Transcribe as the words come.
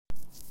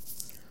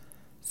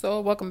So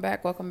welcome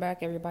back,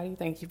 everybody.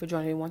 Thank you for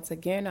joining me once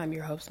again. I'm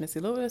your host, Missy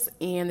Lewis,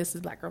 and this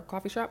is Black Girl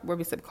Coffee Shop, where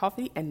we sip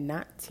coffee and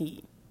not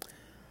tea.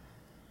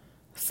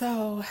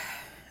 So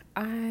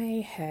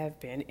I have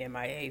been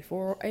MIA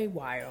for a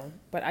while,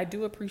 but I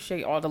do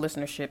appreciate all the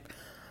listenership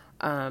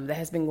that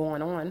has been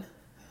going on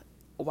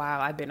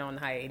while I've been on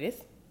hiatus.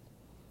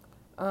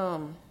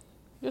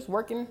 Just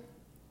working.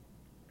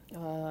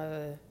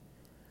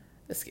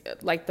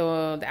 Like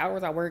the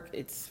hours I work,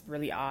 it's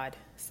really odd.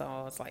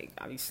 So it's like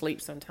I sleep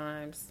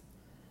sometimes,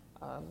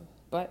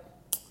 but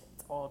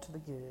it's all to the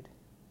good.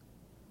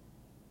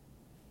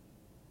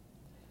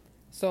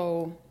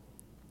 So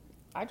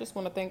I just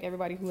want to thank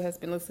everybody who has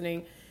been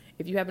listening.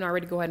 If you haven't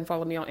already, go ahead and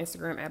follow me on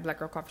Instagram at Black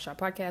Girl Coffee Shop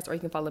Podcast, or you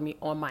can follow me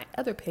on my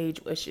other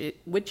page,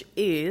 which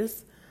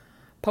is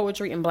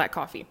Poetry and Black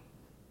Coffee,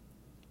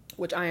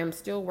 which I am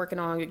still working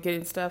on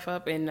getting stuff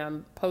up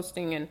and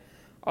posting and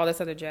all this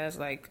other jazz.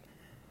 Like,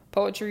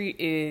 poetry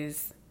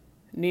is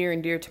near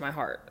and dear to my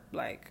heart.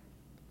 Like,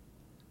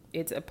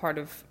 it's a part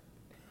of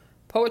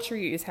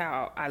poetry is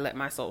how I let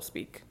my soul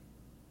speak.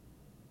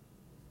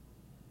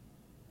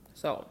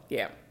 So,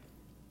 yeah.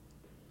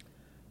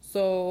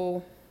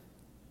 So,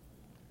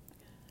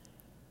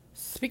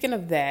 speaking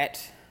of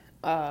that,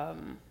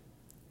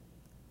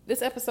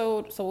 this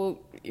episode, so,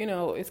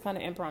 it's kind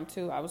of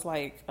impromptu. I was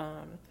like,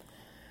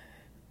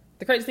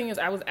 the crazy thing is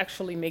I was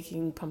actually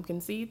making pumpkin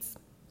seeds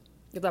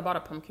because I bought a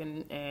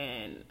pumpkin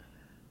and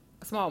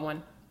a small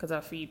one because I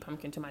feed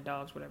pumpkin to my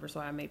dogs, whatever. So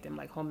I made them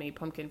like homemade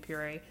pumpkin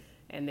puree,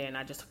 and then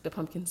I just took the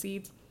pumpkin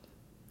seeds.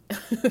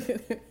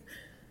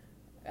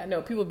 I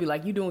know people be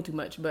like, you doing too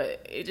much,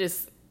 but it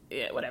just,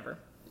 yeah, whatever.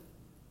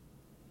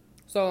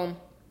 So,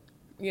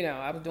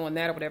 I was doing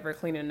that or whatever,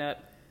 cleaning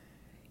up.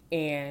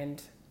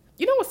 And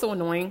you know what's so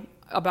annoying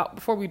about,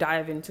 before we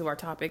dive into our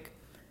topic,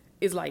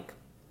 is like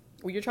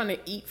when you're trying to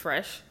eat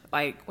fresh,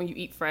 like when you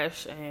eat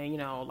fresh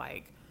and,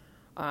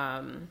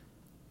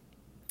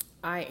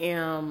 I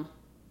am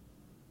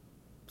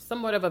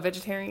somewhat of a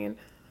vegetarian.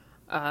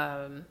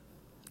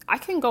 I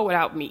can go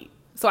without meat.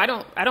 So I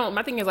don't,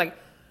 my thing is like,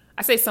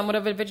 I say somewhat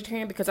of a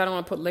vegetarian because I don't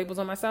want to put labels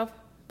on myself,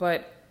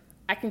 but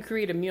I can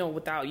create a meal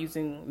without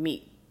using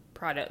meat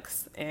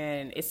products,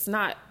 and it's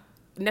not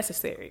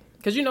necessary.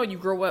 Because you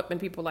grow up and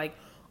people like,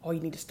 oh,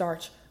 you need to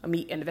starch a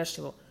meat and a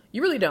vegetable.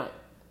 You really don't.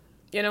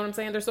 You know what I'm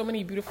saying? There's so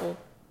many beautiful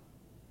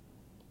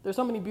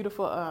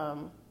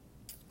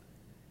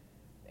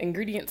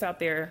ingredients out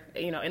there,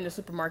 in the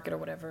supermarket or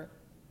whatever.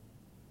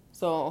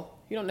 So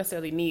you don't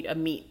necessarily need a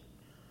meat.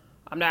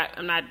 I'm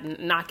not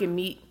knocking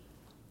meat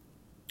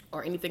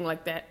or anything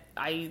like that.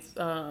 I eat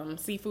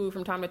seafood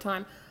from time to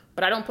time,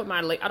 but I don't put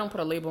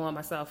a label on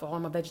myself. Oh,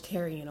 I'm a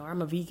vegetarian or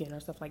I'm a vegan or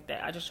stuff like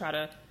that. I just try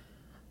to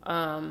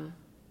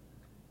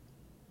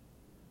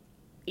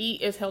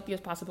eat as healthy as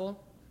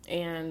possible.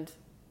 And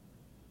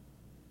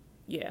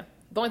yeah,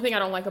 the only thing I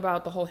don't like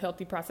about the whole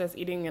healthy process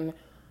eating and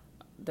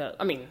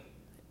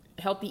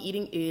healthy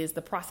eating is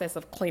the process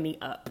of cleaning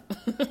up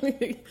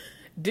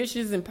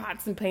dishes and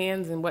pots and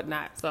pans and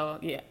whatnot. So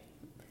yeah.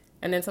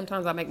 And then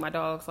sometimes I make my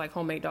dogs like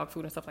homemade dog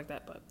food and stuff like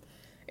that. But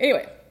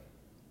anyway,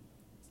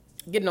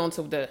 getting on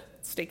to the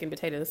steak and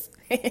potatoes,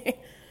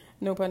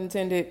 no pun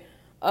intended,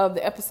 of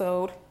the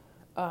episode.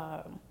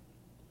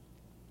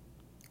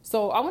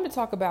 So I want to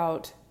talk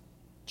about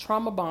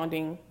trauma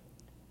bonding,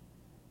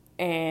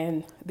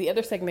 and the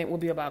other segment will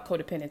be about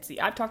codependency.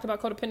 I've talked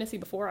about codependency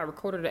before. I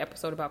recorded an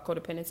episode about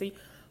codependency,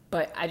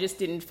 but I just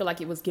didn't feel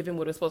like it was given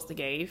what it was supposed to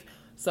give.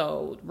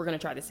 So we're going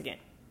to try this again.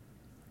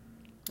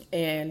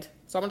 And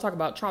so I'm going to talk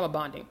about trauma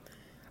bonding.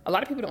 A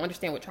lot of people don't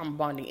understand what trauma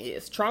bonding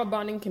is. Trauma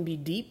bonding can be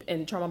deep,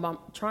 and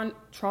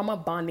trauma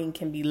bonding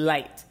can be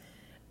light.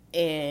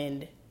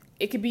 And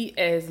it could be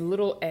as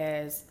little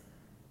as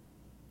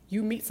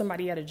you meet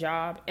somebody at a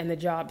job and the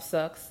job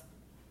sucks,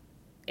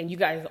 and you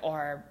guys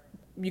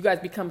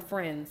become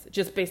friends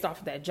just based off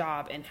of that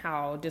job and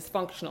how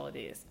dysfunctional it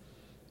is.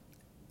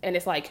 And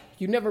it's like,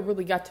 you never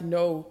really got to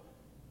know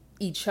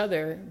each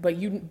other, but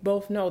you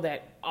both know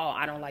that, oh,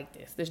 I don't like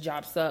this. This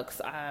job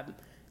sucks.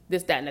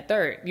 This, that, and the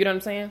third. You know what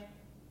I'm saying?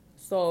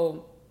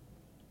 So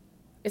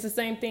it's the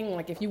same thing.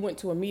 Like if you went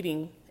to a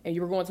meeting and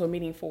you were going to a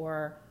meeting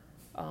for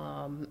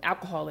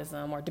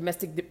alcoholism or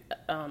domestic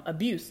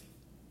abuse,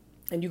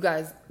 and you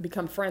guys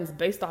become friends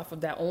based off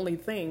of that only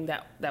thing,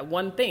 that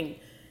one thing,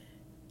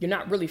 you're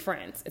not really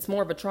friends. It's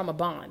more of a trauma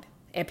bond,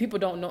 and people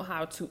don't know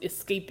how to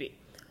escape it.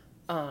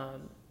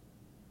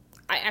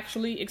 I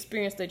actually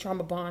experienced a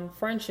trauma bond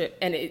friendship,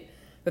 and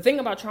the thing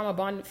about trauma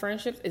bond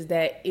friendships is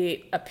that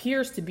it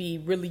appears to be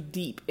really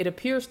deep. It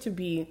appears to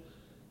be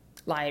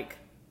like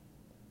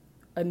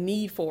a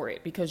need for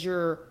it because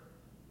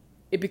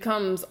it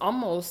becomes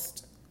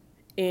almost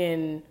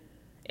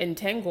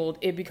entangled.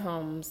 It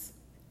becomes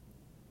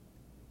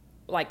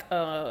like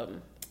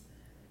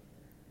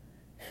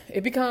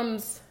it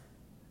becomes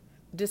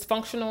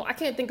dysfunctional. I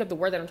can't think of the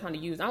word that I'm trying to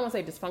use. I don't want to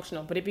say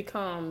dysfunctional, but it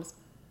becomes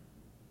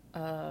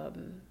I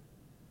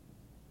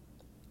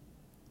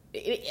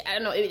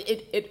don't know.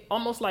 It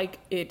almost like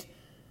it's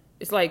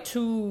like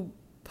two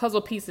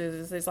puzzle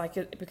pieces. It's like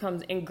it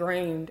becomes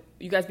ingrained.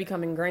 You guys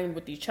become ingrained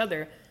with each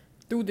other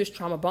through this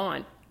trauma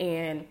bond.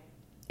 And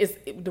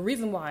the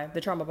reason why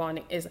the trauma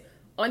bonding is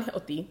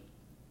unhealthy.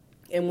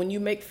 And when you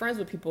make friends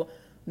with people,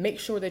 make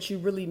sure that you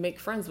really make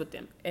friends with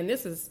them. And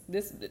this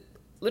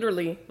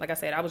literally, like I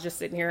said, I was just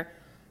sitting here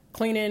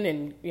cleaning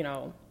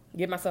and,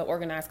 get myself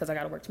organized because I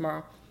got to work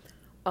tomorrow.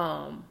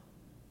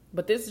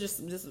 But this is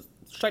just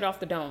straight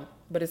off the dome.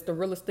 But it's the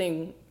realest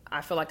thing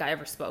I feel like I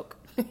ever spoke.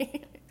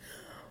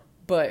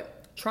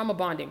 But trauma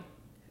bonding.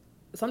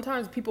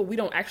 Sometimes we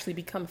don't actually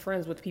become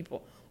friends with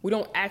people. We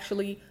don't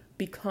actually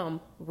become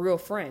real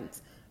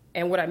friends.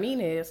 And what I mean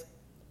is,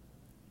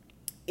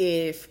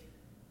 if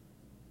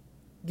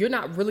you're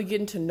not really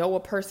getting to know a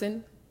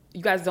person,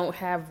 you guys don't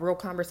have real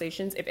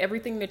conversations. If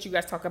everything that you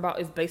guys talk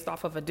about is based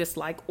off of a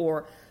dislike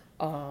or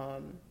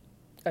a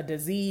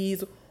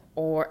disease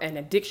or an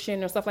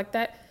addiction or stuff like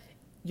that,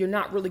 you're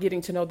not really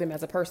getting to know them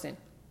as a person.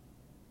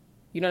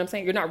 You know what I'm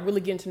saying? You're not really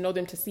getting to know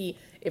them to see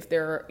if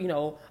they're,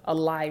 a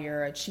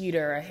liar, a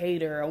cheater, a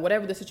hater, or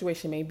whatever the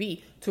situation may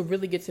be, to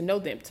really get to know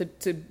them,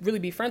 to really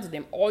be friends with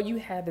them. All you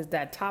have is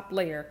that top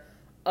layer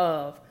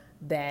of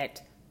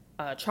that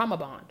trauma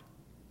bond.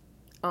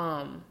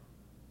 And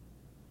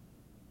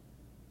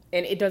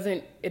it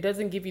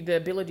doesn't give you the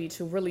ability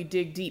to really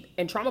dig deep.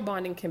 And trauma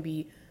bonding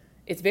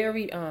it's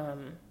very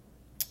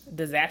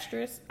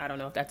disastrous. I don't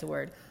know if that's a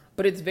word,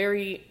 but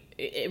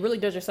it really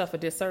does yourself a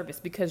disservice,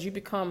 because you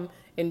become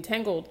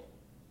entangled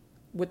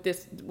with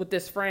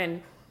this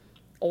friend,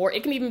 or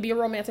it can even be a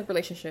romantic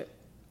relationship,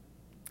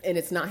 and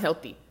it's not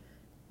healthy.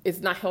 It's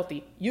not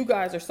healthy. You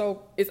guys are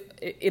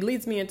it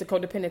leads me into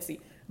codependency,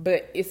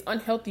 but it's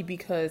unhealthy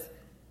because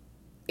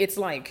it's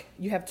like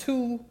you have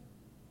two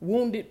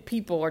wounded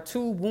people or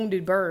two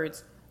wounded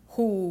birds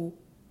who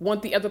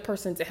want the other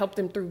person to help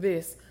them through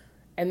this,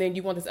 and then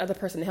you want this other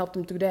person to help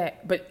them through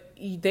that, but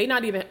they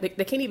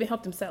can't even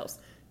help themselves.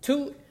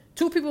 Two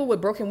people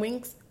with broken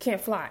wings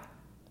can't fly.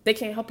 They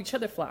can't help each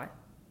other fly.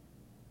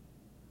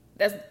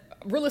 That's the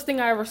realest thing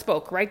I ever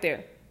spoke right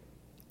there.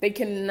 They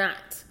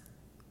cannot.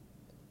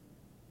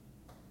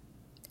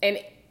 And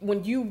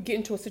when you get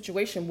into a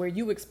situation where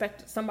you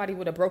expect somebody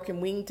with a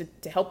broken wing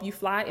to help you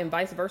fly and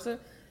vice versa,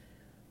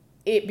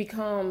 you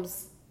become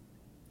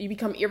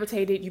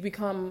irritated, you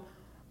become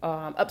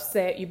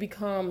upset, you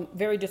become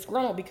very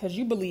disgruntled because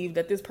you believe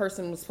that this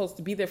person was supposed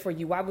to be there for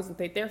you. Why wasn't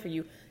they there for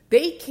you?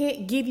 They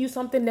can't give you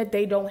something that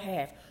they don't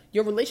have.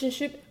 Your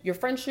relationship, your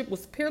friendship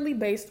was purely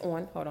based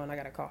on, hold on, I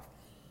got a cough.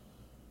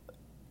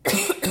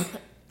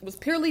 Was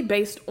purely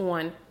based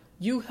on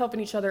you helping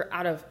each other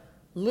out of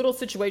little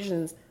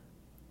situations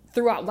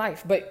throughout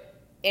life. But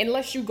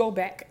unless you go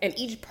back, and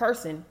each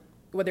person,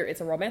 whether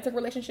it's a romantic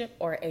relationship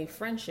or a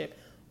friendship,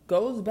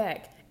 goes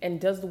back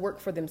and does the work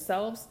for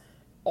themselves,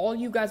 all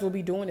you guys will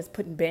be doing is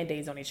putting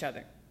Band-Aids on each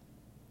other.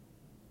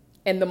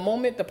 And the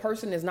moment the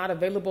person is not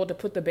available to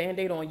put the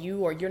Band-Aid on you,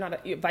 or you're not,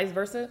 vice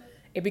versa,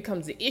 it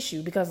becomes an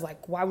issue, because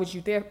why weren't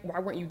you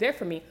there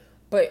for me?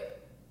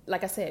 But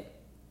like I said,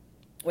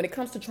 when it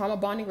comes to trauma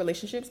bonding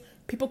relationships,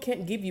 people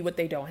can't give you what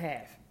they don't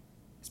have,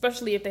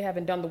 especially if they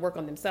haven't done the work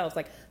on themselves.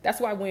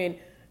 That's why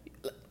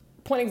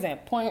point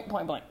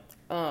blank,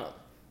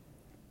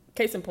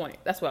 case in point,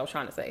 that's what I was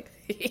trying to say.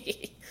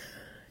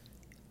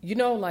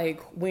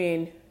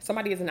 When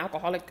somebody is an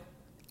alcoholic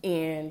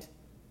and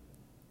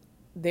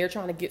they're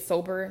trying to get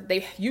sober,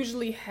 they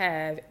usually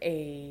have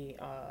I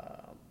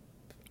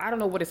don't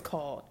know what it's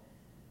called,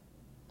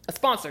 a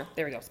sponsor.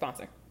 There we go,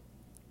 sponsor.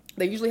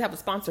 They usually have a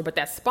sponsor, but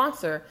that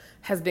sponsor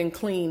has been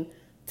clean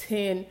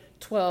 10,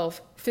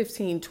 12,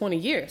 15, 20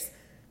 years.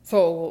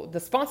 So the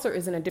sponsor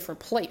is in a different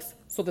place.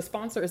 So the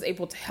sponsor is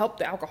able to help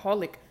the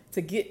alcoholic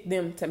to get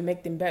them, to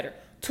make them better.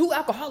 Two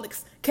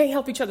alcoholics can't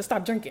help each other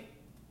stop drinking.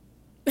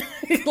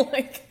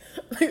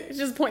 It's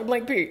just point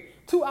blank period.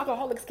 Two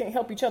alcoholics can't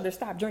help each other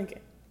stop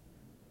drinking.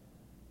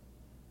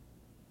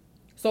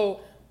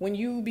 So when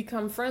you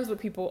become friends with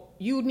people,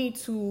 you need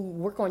to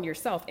work on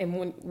yourself. And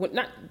when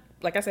not,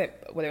 like I said,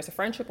 whether it's a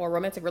friendship or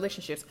romantic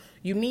relationships,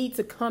 you need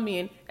to come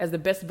in as the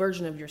best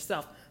version of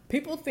yourself.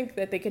 People think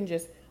that they can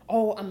just,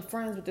 I'm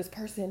friends with this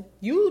person.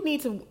 You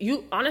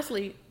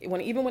honestly,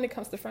 even when it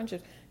comes to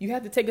friendships, you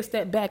have to take a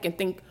step back and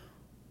think,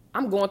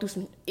 I'm going through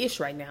some ish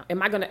right now.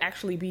 Am I going to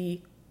actually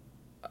be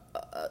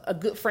a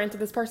good friend to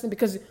this person?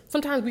 Because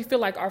sometimes we feel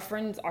like our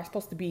friends are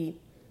supposed to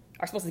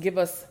give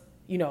us,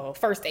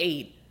 first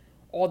aid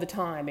all the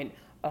time. And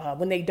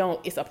when they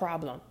don't, it's a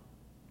problem.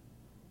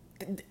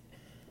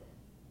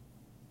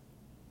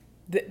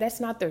 That's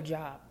not their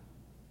job.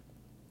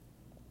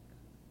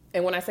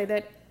 And when I say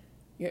that,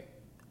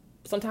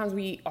 sometimes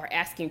we are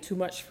asking too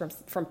much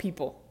from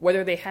people,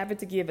 whether they have it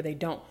to give or they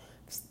don't.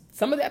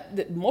 Some of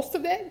that, most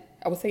of that,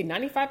 I would say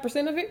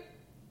 95% of it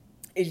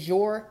is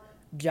your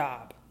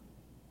job.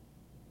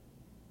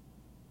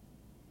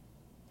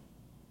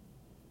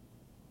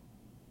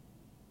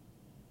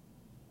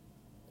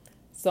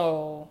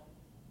 So,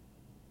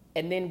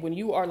 and then when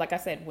you are, like I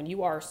said, when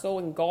you are so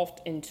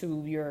engulfed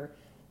into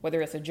whether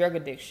it's a drug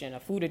addiction, a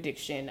food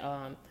addiction,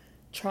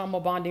 trauma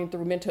bonding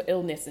through mental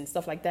illness and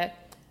stuff like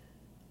that,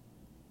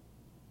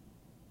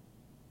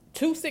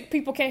 two sick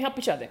people can't help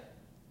each other.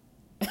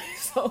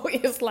 So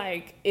it's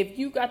like, if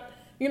you got,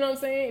 you know what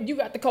I'm saying? If you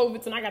got the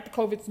COVIDs and I got the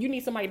COVIDs, you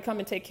need somebody to come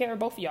and take care of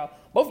both of y'all.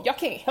 Both of y'all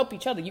can't help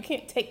each other. You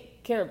can't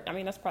take care of, I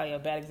mean, that's probably a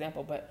bad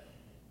example, but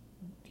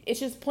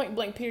it's just point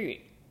blank, period.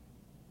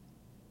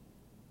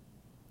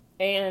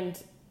 And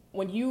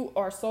when you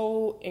are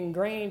so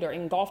ingrained or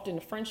engulfed in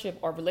a friendship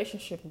or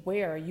relationship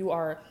where you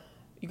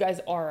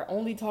guys are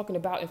only talking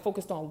about and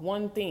focused on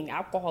one thing,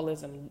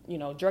 alcoholism,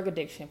 drug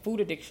addiction, food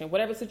addiction,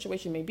 whatever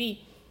situation may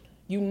be,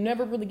 you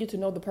never really get to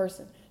know the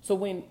person. So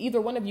when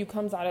either one of you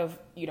comes out of,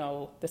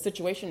 the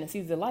situation and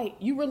sees the light,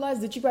 you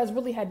realize that you guys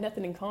really had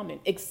nothing in common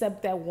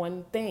except that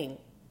one thing.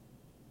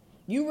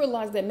 You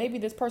realize that maybe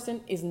this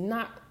person is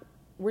not,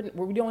 we're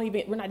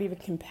not even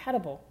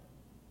compatible.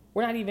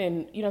 We're not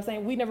even,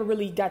 we never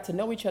really got to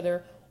know each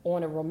other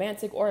on a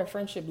romantic or a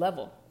friendship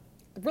level.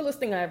 The realest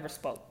thing I ever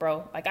spoke,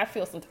 bro. Like, I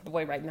feel some type of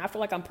way right now. I feel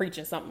like I'm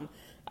preaching something.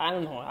 I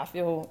don't know. I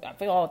feel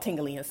all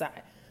tingly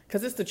inside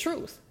because it's the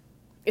truth.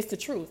 It's the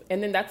truth.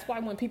 And then that's why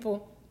when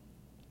people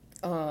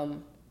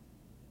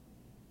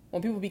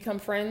become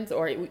friends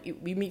or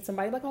we meet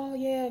somebody like, oh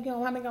yeah,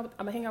 I'm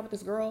gonna hang out with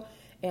this girl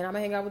and I'm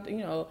gonna hang out with,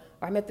 or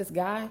I met this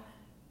guy.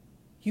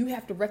 You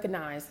have to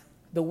recognize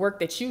the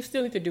work that you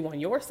still need to do on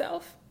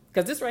yourself.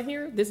 Because this right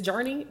here, this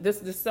journey,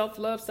 this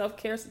self-love,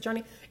 self-care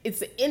journey,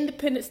 it's an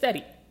independent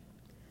study.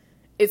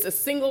 It's a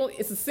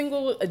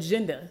single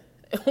agenda.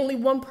 Only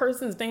one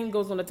person's name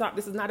goes on the top.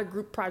 This is not a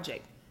group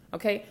project.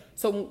 Okay?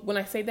 So when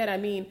I say that, I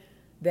mean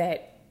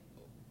that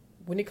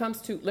when it comes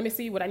to, let me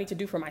see what I need to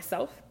do for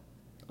myself.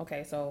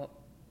 Okay, so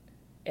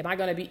am I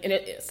going to be in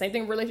it? Same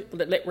thing,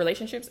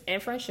 relationships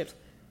and friendships.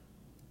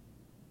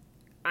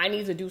 I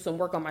need to do some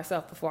work on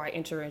myself before I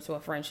enter into a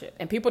friendship.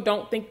 And people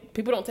don't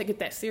take it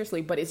that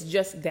seriously, but it's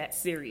just that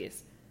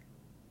serious.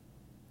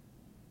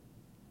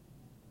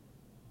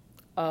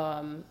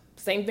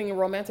 Same thing in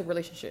romantic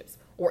relationships.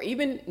 Or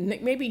even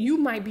maybe you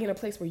might be in a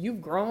place where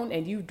you've grown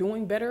and you're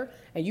doing better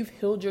and you've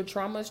healed your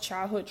traumas,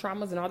 childhood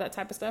traumas and all that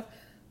type of stuff.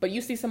 But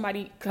you see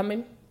somebody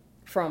coming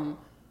from,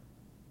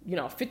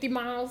 50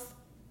 miles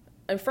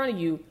in front of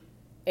you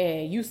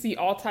and you see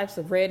all types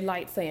of red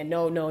lights saying,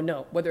 no, no,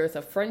 no, whether it's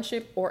a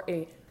friendship or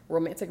a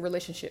romantic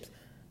relationships,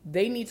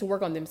 they need to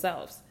work on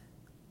themselves.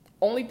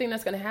 Only thing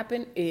that's going to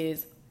happen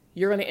is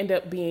you're going to end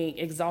up being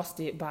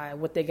exhausted by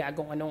what they got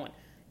going on.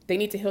 They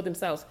need to heal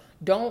themselves.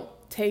 Don't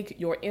take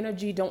your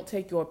energy, don't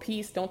take your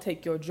peace, don't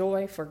take your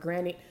joy for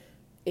granted.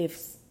 And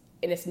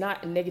it's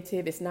not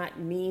negative, it's not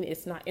mean,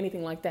 it's not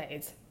anything like that.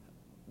 It's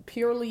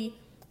purely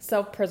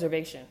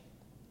self-preservation.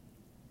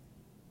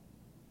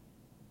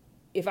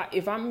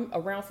 If I'm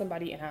around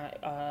somebody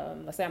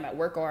and let's say I'm at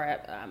work or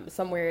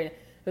somewhere and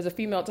there's a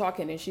female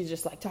talking and she's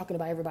just like talking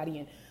about everybody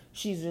and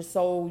she's just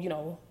so,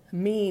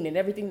 mean and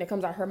everything that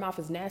comes out of her mouth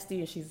is nasty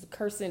and she's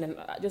cursing and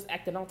just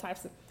acting all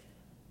types of,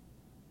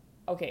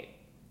 okay.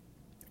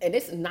 And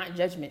it's not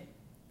judgment,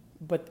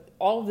 but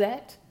all of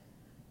that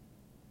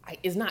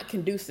is not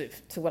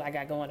conducive to what I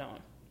got going on.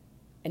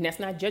 And that's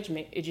not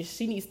judgment. It's just,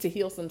 she needs to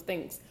heal some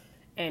things.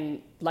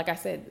 And like I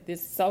said,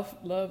 this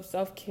self-love,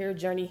 self-care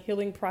journey,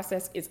 healing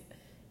process it's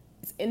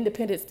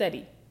independent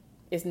study.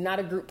 It's not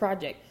a group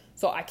project.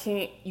 So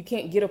you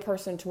can't get a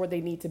person to where they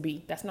need to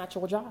be. That's not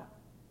your job.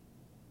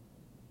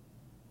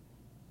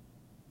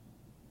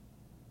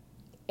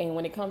 And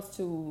when it comes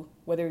to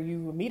whether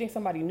you're meeting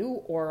somebody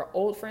new or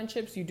old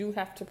friendships, you do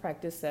have to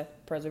practice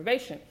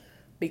self-preservation.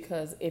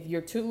 Because if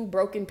you're two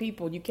broken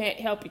people, you can't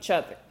help each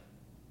other.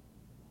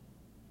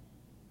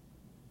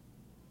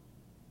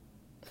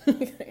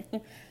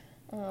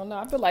 I don't know.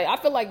 I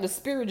feel like the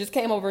spirit just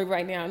came over me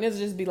right now, and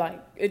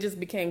it just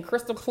became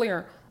crystal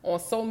clear on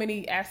so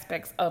many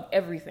aspects of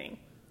everything.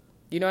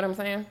 You know what I'm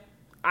saying?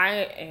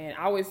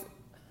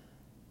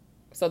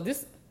 So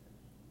this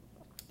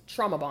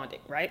trauma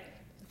bonding, right?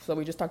 So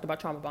we just talked about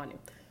trauma bonding.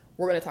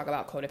 We're going to talk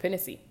about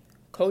codependency.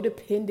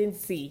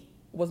 Codependency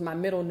was my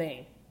middle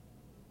name.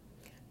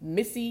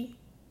 Missy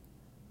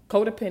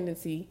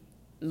Codependency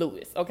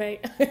Lewis,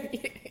 okay?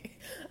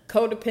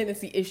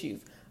 Codependency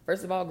issues.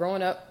 First of all,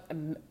 growing up,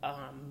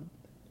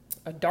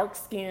 a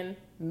dark-skinned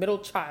middle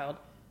child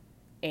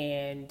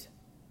and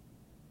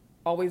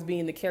always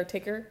being the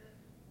caretaker,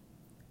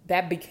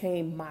 that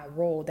became my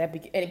role.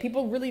 And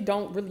people you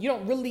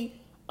don't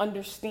really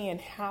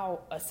understand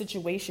how a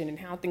situation and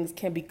how things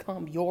can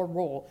become your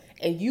role.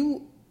 And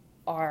you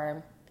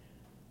are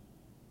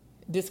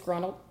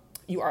disgruntled,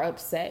 you are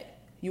upset,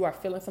 you are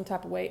feeling some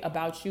type of way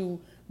about you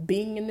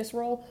being in this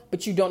role,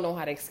 but you don't know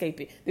how to escape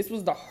it. This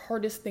was the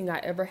hardest thing I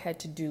ever had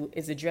to do,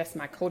 is address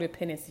my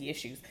codependency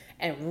issues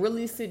and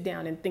really sit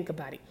down and think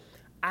about it.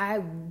 I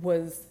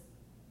was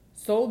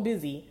so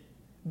busy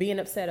being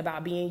upset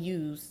about being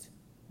used,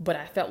 but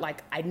I felt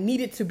like I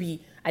needed to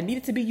be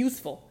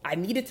useful. I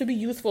needed to be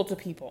useful to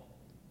people.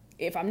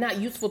 If I'm not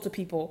useful to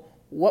people,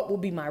 what will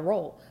be my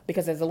role?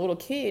 Because as a little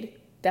kid,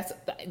 that's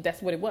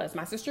what it was.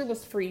 My sister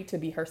was free to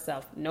be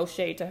herself. No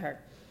shade to her.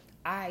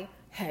 I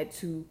had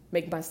to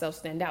make myself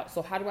stand out.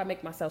 So how do I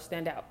make myself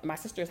stand out? My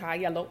sister's high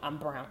yellow, I'm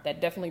brown.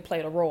 That definitely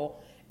played a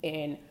role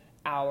in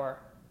our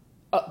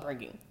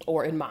upbringing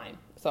or in mine.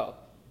 So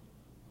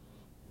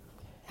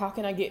how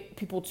can I get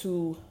people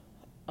to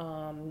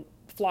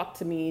flock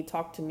to me,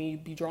 talk to me,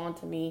 be drawn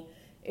to me?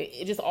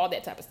 It just all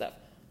that type of stuff.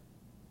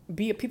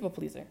 Be a people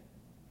pleaser.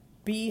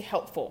 Be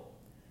helpful.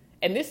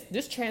 And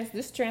this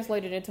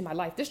translated into my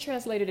life. This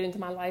translated into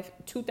my life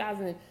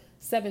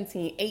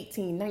 2017,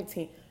 18,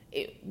 19.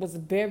 It was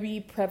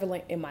very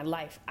prevalent in my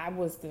life. I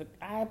put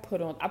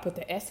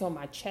the S on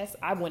my chest.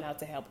 I went out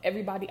to help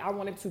everybody. I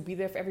wanted to be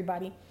there for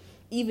everybody,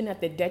 even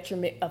at the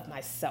detriment of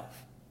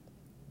myself.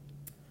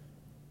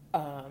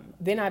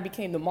 Then I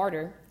became the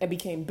martyr and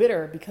became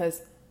bitter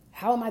because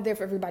how am I there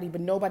for everybody,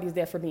 but nobody's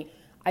there for me?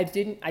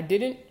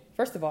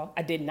 First of all,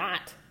 I did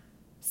not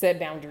set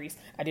boundaries.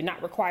 I did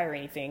not require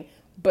anything,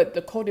 but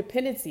the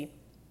codependency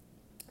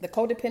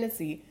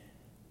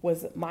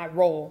was my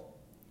role,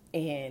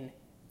 and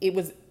it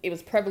was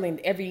prevalent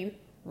in every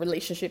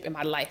relationship in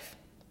my life.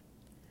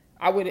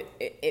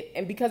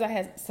 And because I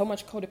had so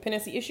much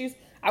codependency issues,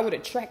 I would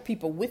attract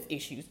people with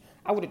issues.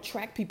 I would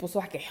attract people so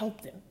I could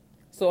help them.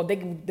 So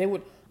they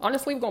would,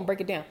 honestly, we're going to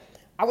break it down.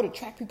 I would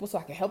attract people so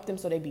I could help them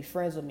so they'd be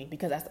friends with me,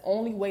 because that's the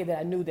only way that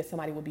I knew that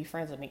somebody would be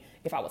friends with me,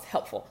 if I was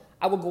helpful.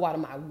 I would go out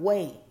of my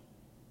way.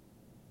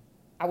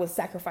 I would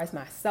sacrifice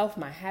myself,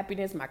 my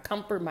happiness, my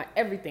comfort, my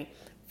everything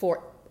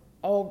for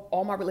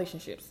all my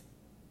relationships,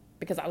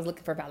 because I was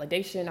looking for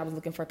validation. I was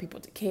looking for people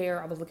to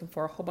care. I was looking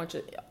for a whole bunch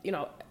of,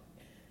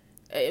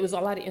 it was a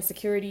lot of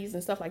insecurities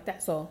and stuff like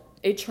that. So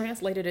it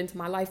translated into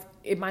my life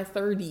in my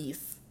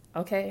 30s,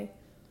 okay?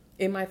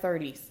 In my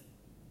 30s.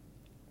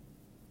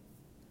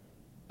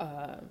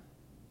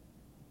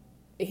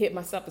 It hit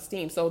my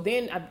self-esteem. So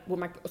then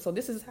so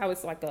this is how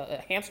it's like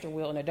a hamster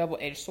wheel and a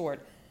double-edged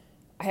sword.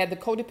 I had the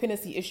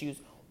codependency issues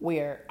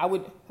where I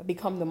would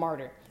become the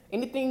martyr.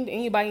 Anything that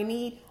anybody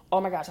need,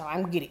 oh my gosh,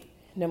 I'm gonna get it.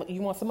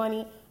 You want some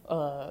money?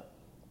 My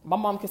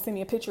mom could send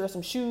me a picture of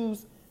some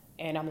shoes,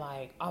 and I'm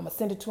like, I'm gonna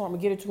send it to her, I'm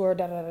gonna get it to her,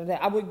 da da da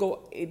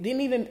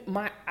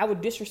da. I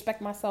would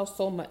disrespect myself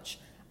so much.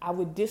 I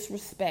would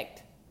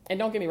disrespect, and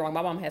don't get me wrong,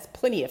 my mom has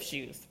plenty of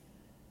shoes.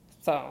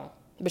 So,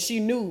 but she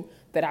knew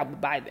that I would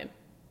buy them.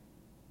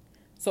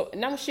 So,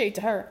 no shade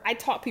to her, I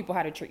taught people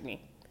how to treat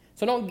me.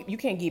 So you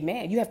can't get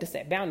mad. You have to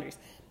set boundaries.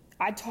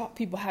 I taught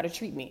people how to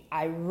treat me.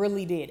 I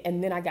really did.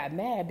 And then I got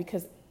mad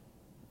because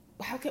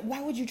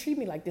why would you treat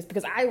me like this?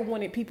 Because I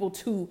wanted people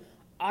to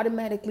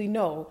automatically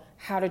know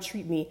how to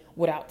treat me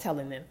without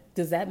telling them.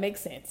 Does that make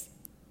sense?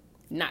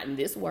 Not in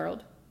this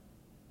world.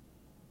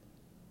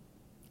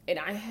 And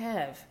I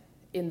have,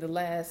 in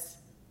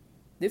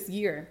this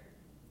year,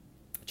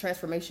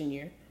 transformation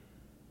year,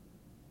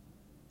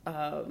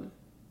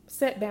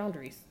 set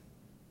boundaries.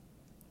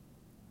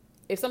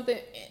 If something,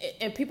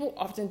 and people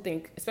often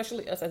think,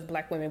 especially us as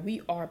Black women,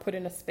 we are put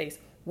in a space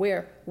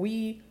where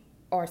we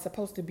are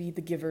supposed to be the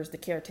givers, the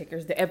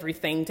caretakers, the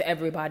everything to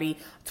everybody,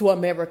 to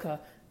America.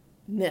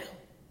 No,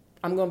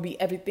 I'm going to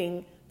be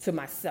everything to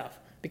myself,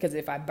 because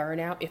if I burn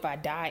out, if I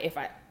die,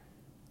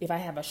 if I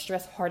have a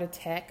stress heart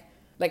attack,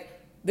 like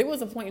there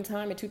was a point in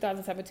time in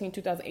 2017,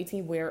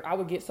 2018 where I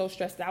would get so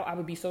stressed out. I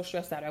would be so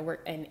stressed out at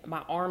work, and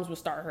my arms would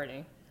start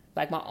hurting,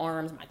 like my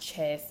arms, my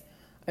chest.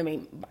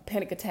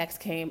 Panic attacks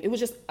came. It was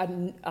just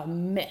a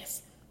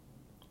mess.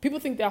 People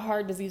think that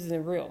heart disease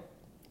isn't real.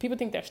 People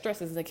think that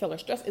stress is a killer.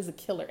 Stress is a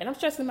killer. And I'm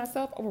stressing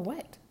myself over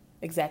what?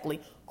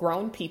 Exactly.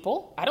 Grown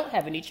people. I don't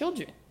have any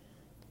children.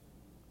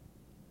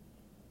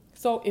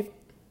 So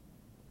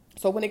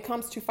when it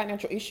comes to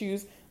financial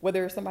issues,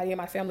 whether somebody in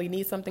my family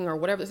needs something or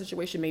whatever the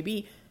situation may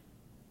be,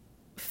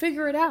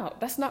 figure it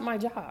out. That's not my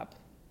job.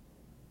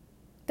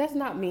 That's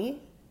not me.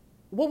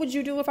 What would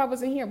you do if I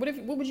wasn't here?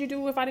 What would you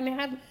do if I didn't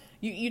have...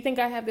 You think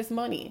I have this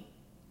money?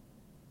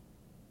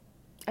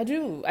 I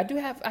do. I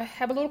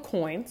have a little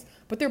coins,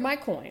 but they're my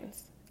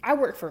coins. I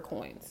work for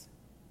coins.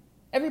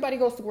 Everybody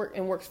goes to work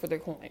and works for their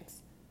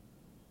coins.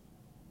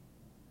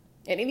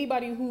 And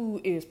anybody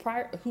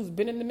who's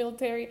been in the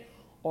military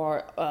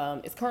or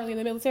is currently in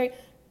the military,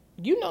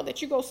 you know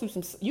that you go through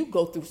some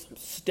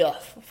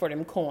stuff for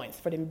them coins,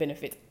 for them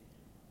benefits.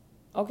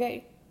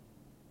 Okay?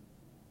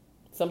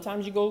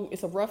 Sometimes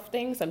it's a rough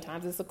thing.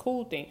 Sometimes it's a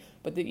cool thing.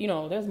 But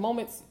there's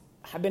moments.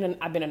 I've been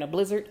in a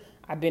blizzard.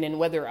 I've been in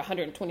weather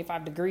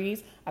 125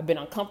 degrees. I've been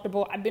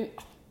uncomfortable.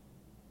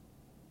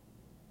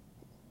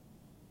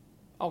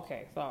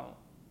 Okay, so,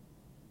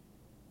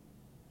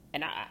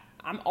 and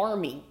I'm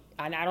Army,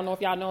 and I don't know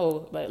if y'all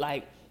know, but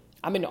like,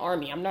 I'm in the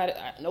Army. I'm not,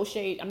 no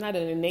shade. I'm not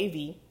in the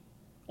Navy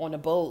on a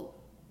boat.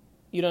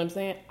 You know what I'm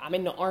saying? I'm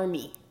in the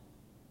Army.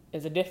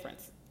 There's a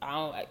difference.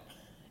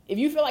 If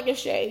you feel like it's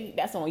shade,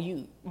 that's on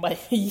you. But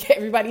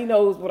everybody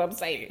knows what I'm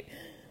saying.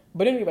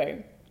 But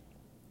anyway.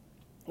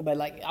 But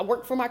like, I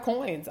work for my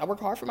coins. I work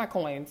hard for my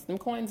coins. Them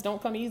coins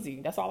don't come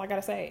easy. That's all I got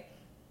to say.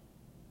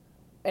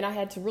 And I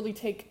had to really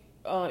take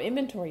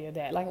inventory of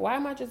that. Like, why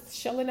am I just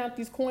shelling out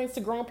these coins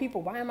to grown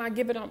people? Why am I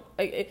giving them?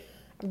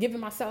 I'm giving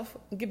my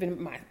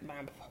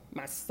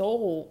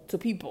soul to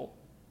people.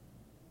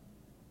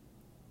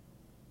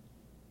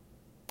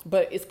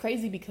 But it's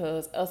crazy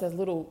because us as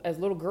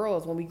little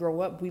girls, when we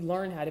grow up, we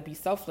learn how to be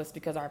selfless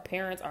because our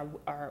parents,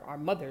 our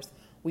mothers,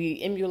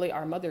 we emulate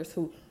our mothers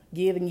who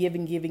give and give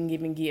and give and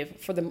give and give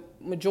for the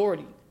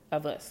majority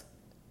of us.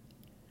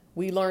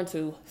 We learn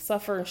to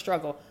suffer and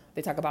struggle.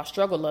 They talk about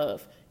struggle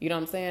love. You know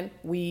what I'm saying?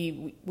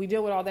 We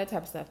deal with all that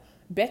type of stuff.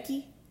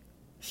 Becky,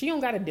 she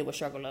don't got to deal with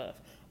struggle love.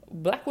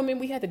 Black women,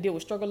 we have to deal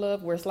with struggle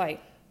love where it's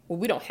like, well,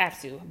 we don't have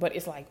to, but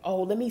it's like,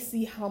 oh, let me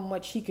see how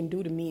much he can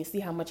do to me and see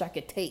how much I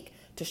could take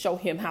to show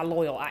him how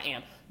loyal I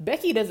am.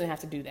 Becky doesn't have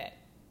to do that.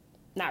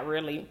 Not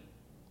really.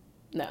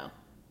 No.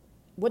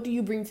 What do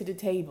you bring to the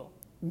table?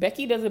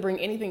 Becky doesn't bring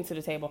anything to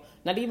the table,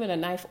 not even a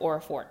knife or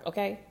a fork,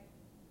 okay?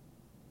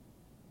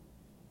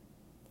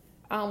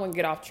 I don't want to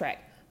get off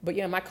track. But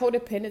yeah, my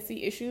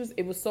codependency issues,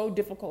 it was so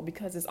difficult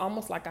because it's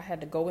almost like I had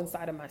to go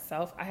inside of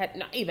myself. I had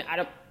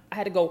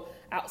to go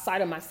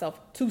outside of myself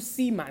to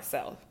see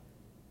myself,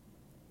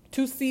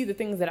 to see the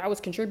things that I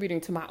was contributing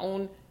to my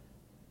own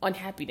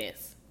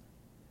unhappiness.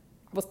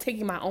 I was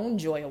taking my own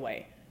joy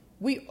away.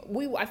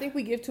 I think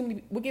we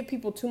give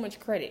people too much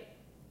credit,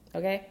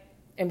 okay?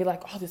 And be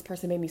like, oh, this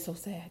person made me so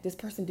sad. This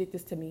person did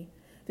this to me.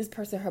 This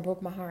person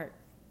broke my heart.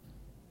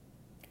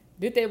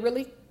 Did they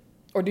really?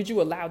 Or did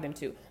you allow them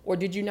to? Or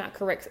did you not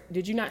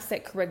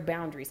set correct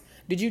boundaries?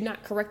 Did you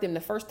not correct them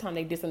the first time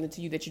they did something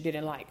to you that you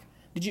didn't like?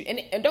 Did you?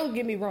 And don't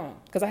get me wrong,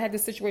 because I had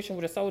this situation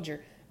with a soldier.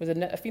 It was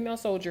a female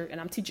soldier,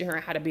 and I'm teaching her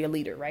how to be a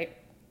leader, right?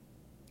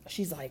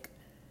 She's like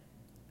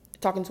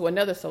talking to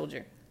another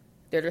soldier.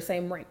 They're the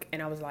same rank.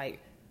 And I was like,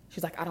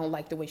 she's like, I don't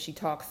like the way she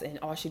talks, and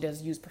all she does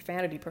is use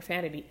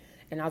profanity.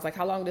 And I was like,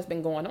 how long has this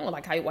been going on?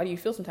 Like, why do you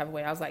feel some type of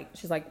way? I was like,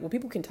 she's like, well,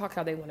 people can talk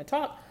how they want to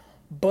talk,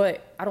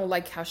 but I don't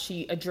like how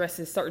she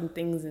addresses certain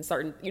things and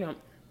certain,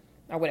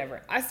 or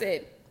whatever. I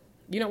said,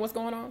 you know what's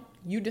going on?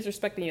 You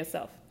disrespecting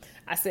yourself.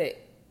 I said,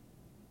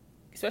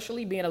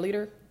 especially being a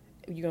leader,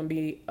 you're going to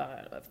be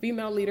a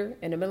female leader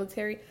in the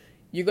military,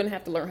 you're going to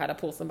have to learn how to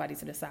pull somebody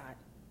to the side.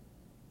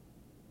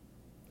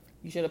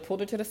 You should have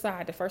pulled her to the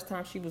side the first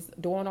time she was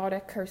doing all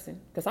that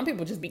cursing. Because some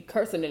people just be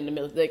cursing in the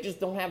military. They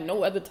just don't have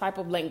no other type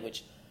of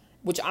language,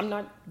 which I'm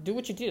not, do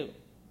what you do.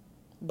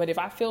 But if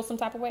I feel some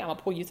type of way, I'm going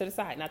to pull you to the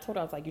side. And I told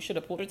her, I was like, you should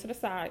have pulled her to the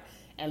side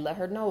and let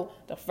her know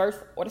the first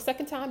or the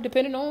second time,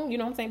 depending on,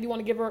 what I'm saying, if you want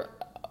to give her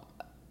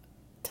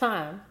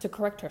time to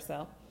correct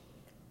herself.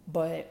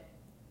 But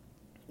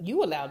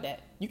you allowed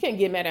that. You can't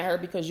get mad at her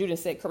because you didn't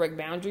set correct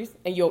boundaries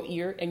in your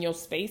ear, in your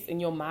space, in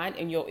your mind,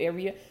 in your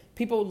area.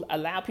 People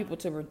allow people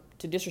to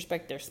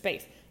disrespect their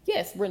space.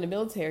 Yes, we're in the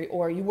military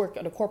or you work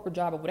at a corporate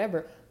job or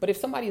whatever. But if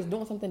somebody is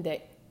doing something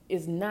that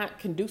is not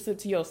conducive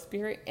to your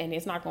spirit and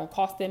it's not going to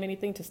cost them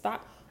anything to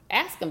stop,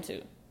 ask them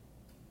to.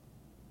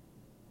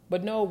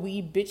 But no,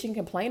 we bitch and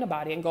complain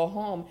about it and go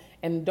home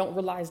and don't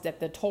realize that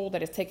the toll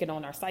that is taken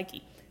on our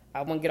psyche.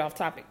 I won't get off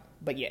topic,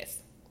 but yes.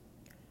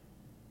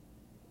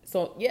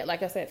 So yeah,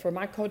 like I said, for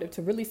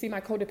to really see my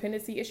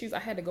codependency issues, I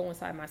had to go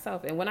inside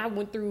myself. And when I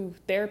went through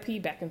therapy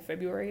back in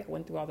February, I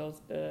went through all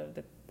those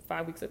the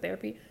 5 weeks of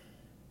therapy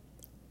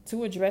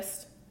to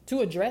address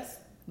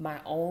my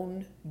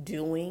own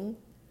doing,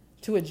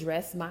 to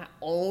address my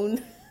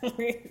own.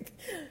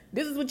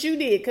 This is what you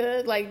did,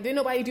 cuz like, didn't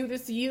nobody do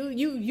this to you?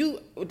 You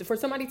for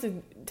somebody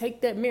to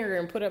take that mirror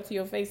and put it up to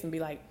your face and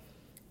be like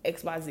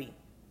XYZ.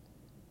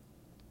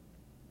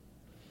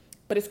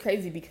 But it's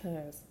crazy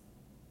because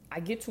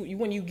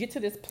when you get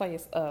to this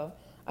place of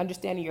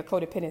understanding your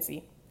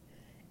codependency,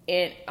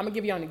 and I'm gonna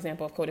give you an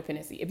example of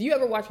codependency. If you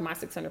ever watch My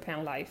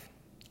 600-Pound Life,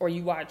 or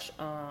you watch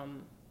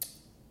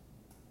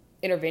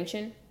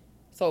Intervention,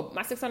 so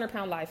My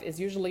 600-Pound Life is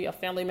usually a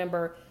family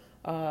member.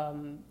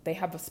 They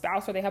have a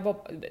spouse or they have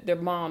their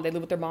mom. They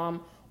live with their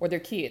mom or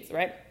their kids,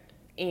 right?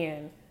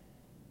 And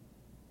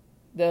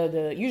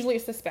the usually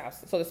it's the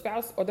spouse. So the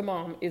spouse or the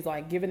mom is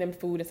like giving them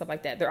food and stuff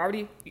like that. They're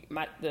already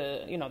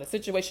the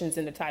situation is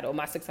in the title,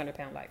 My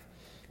 600-Pound Life.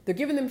 They're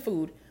giving them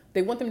food.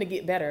 They want them to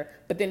get better,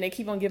 but then they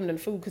keep on giving them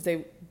food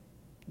because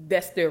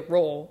that's their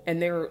role,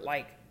 and they're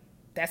like,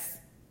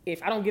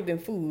 if I don't give them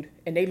food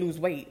and they lose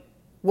weight,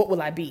 what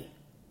will I be?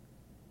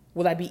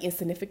 Will I be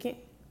insignificant?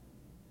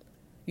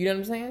 You know what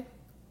I'm saying?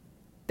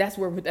 That's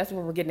where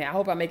we're getting at. I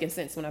hope I'm making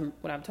sense when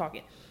I'm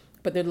talking.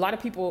 But there are a lot of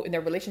people in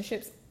their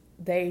relationships.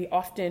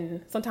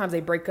 Sometimes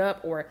they break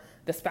up, or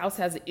the spouse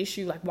has an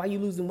issue like, why are you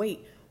losing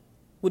weight?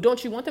 Well,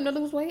 don't you want them to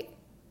lose weight?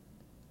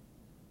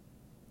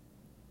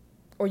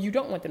 Or you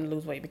don't want them to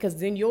lose weight, because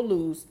then you'll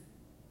lose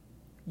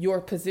your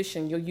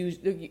position.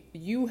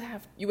 You would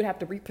have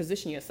to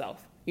reposition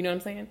yourself. You know what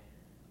I'm saying?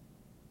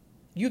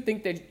 You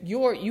think that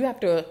you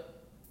have to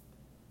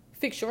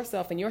fix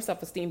yourself and your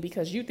self-esteem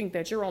because you think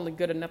that you're only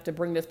good enough to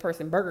bring this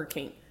person Burger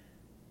King.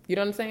 You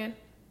know what I'm saying?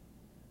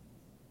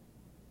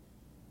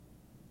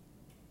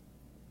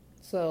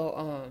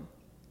 So,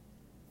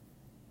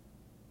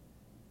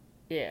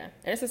 yeah.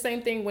 And it's the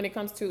same thing when it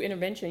comes to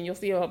intervention. You'll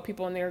see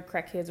people in there,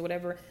 crackheads or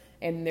whatever,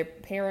 and their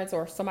parents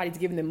or somebody's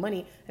giving them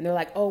money, and they're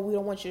like, oh, we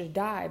don't want you to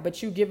die,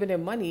 but you giving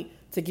them money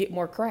to get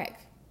more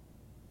crack.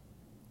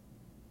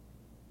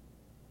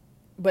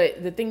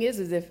 But the thing is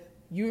if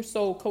you're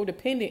so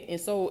codependent and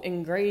so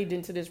ingrained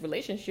into this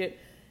relationship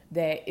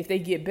that if they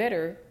get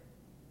better,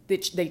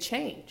 they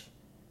change.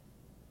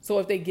 So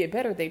if they get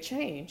better, they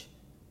change.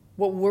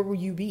 Where will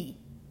you be?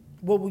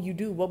 What will you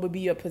do? What would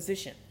be your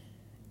position?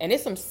 And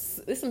it's some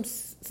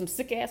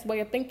sick ass way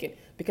of thinking,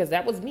 because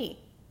that was me.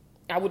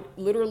 I would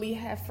literally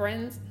have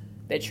friends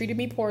that treated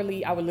me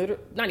poorly. I would I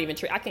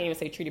can't even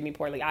say treated me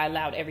poorly. I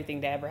allowed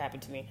everything that ever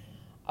happened to me,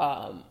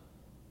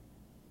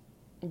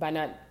 by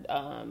not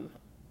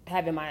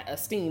having my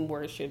esteem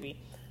where it should be.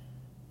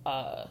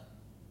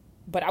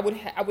 But I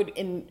would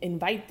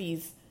invite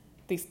these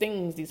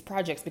things, these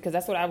projects, because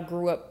that's what I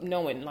grew up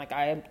knowing. Like,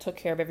 I took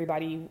care of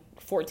everybody.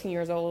 14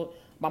 years old,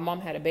 my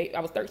mom had a baby. I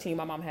was 13,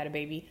 my mom had a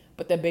baby,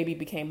 but the baby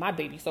became my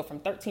baby. So from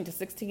 13 to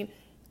 16,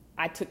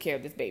 I took care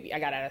of this baby. I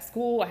got out of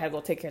school, I had to go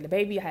take care of the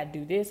baby. I had to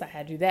do this, I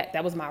had to do that.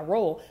 That was my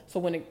role.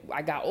 So when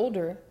I got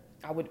older,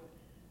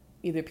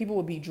 either people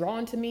would be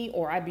drawn to me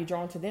or I'd be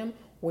drawn to them,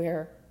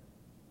 where,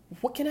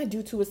 what can I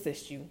do to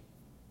assist you?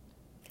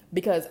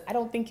 Because I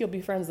don't think you'll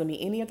be friends with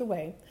me any other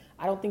way.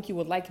 I don't think you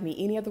would like me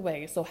any other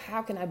way. So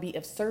how can I be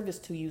of service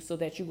to you so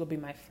that you will be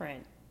my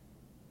friend?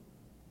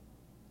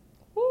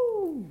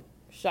 Woo!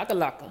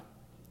 Shakalaka.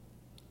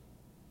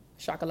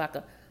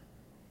 Shakalaka.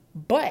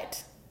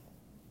 But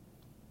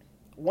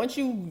once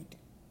you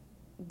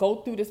go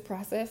through this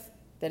process,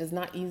 that is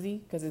not easy,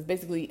 because it's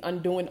basically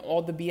undoing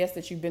all the BS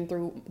that you've been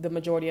through the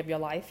majority of your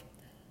life.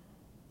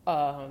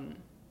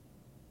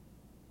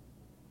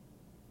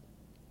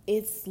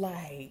 It's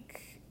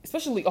like,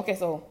 especially, okay,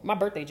 so my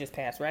birthday just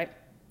passed, right?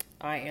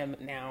 I am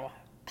now,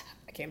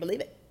 I can't believe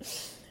it,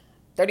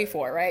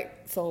 34, right?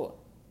 So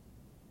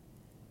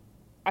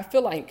I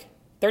feel like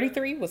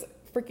 33 was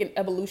freaking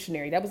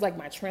evolutionary. That was like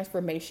my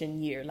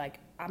transformation year. Like,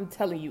 I'm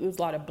telling you, it was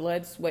a lot of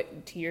blood, sweat,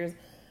 and tears,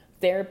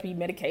 therapy,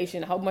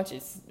 medication, a whole bunch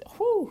of,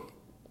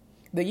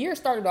 The year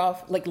started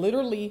off, like,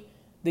 literally,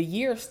 the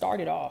year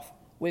started off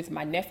with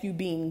my nephew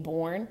being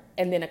born,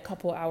 and then a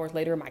couple hours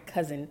later, my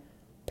cousin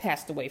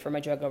passed away from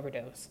a drug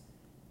overdose.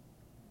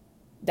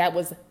 That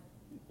was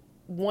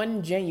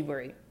 1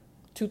 January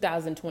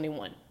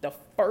 2021, the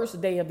first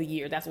day of the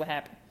year. That's what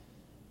happened.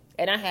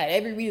 And I had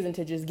every reason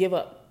to just give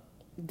up.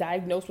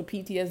 Diagnosed with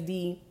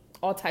PTSD,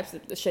 all types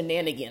of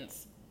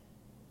shenanigans.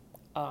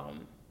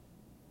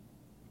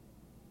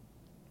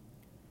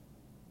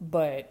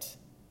 But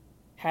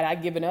had I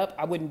given up,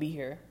 I wouldn't be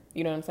here.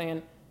 You know what I'm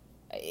saying?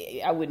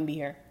 I wouldn't be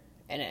here.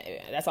 And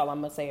that's all I'm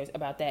going to say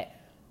about that.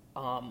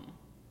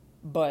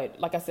 But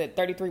like I said,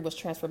 33 was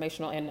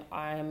transformational, and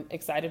I'm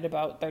excited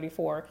about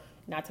 34.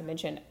 Not to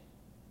mention,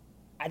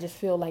 I just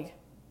feel like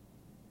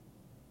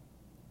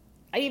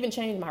I even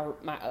changed my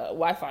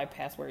Wi-Fi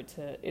password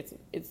to it's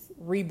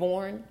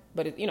reborn,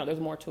 but there's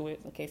more to it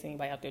in case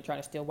anybody out there trying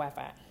to steal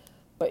Wi-Fi.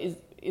 But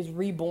it's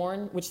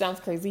reborn, which sounds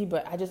crazy,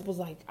 but I just was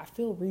like, I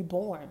feel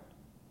reborn.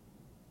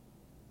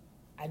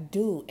 I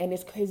do, and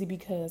it's crazy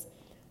because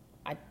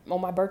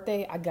on my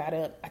birthday I got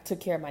up, I took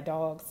care of my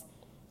dogs.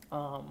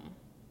 I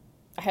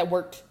had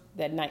worked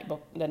the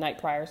night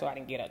prior, so I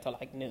didn't get up till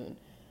like noon.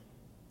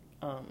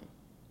 I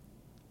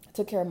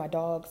took care of my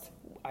dogs.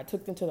 I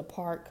took them to the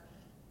park.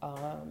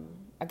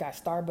 I got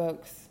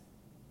Starbucks,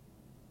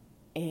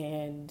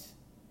 and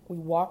we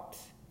walked.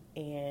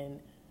 And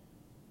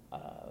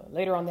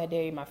later on that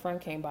day, my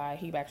friend came by.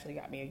 He actually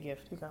got me a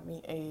gift. He got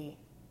me a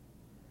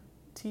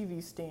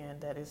TV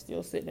stand that is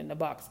still sitting in the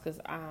box because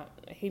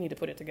he need to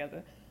put it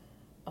together.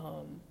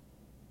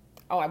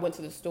 I went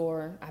to the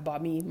store. I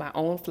bought me my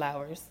own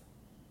flowers,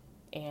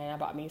 and I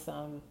bought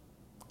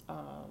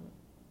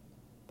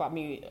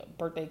me a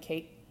birthday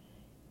cake,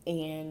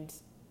 and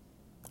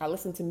I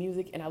listened to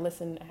music, and I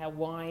had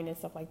wine and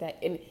stuff like that.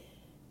 And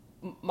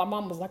my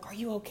mom was like, "Are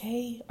you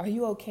okay? Are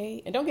you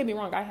okay?" And don't get me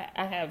wrong, I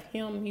have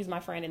him, he's my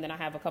friend, and then I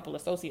have a couple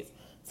associates.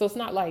 So it's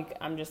not like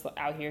I'm just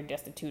out here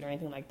destitute or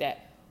anything like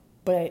that.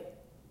 But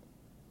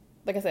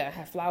like I said, I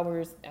have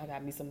flowers. I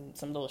got me some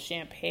little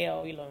champagne,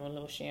 a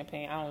little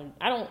champagne.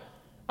 I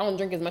don't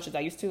drink as much as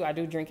I used to. I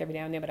do drink every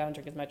now and then, but I don't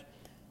drink as much.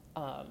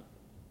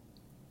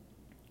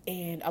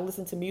 And I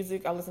listened to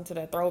music. I listened to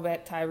that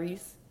throwback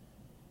Tyrese,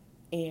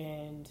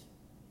 and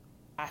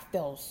I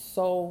felt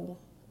so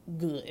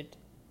good.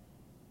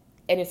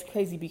 And it's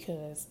crazy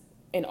because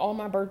in all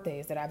my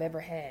birthdays that I've ever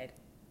had,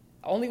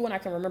 the only one I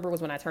can remember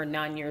was when I turned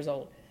 9 years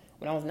old.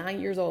 When I was 9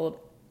 years old,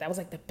 that was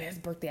like the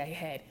best birthday I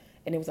had.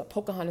 And it was a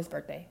Pocahontas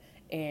birthday.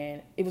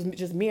 And it was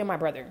just me and my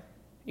brother.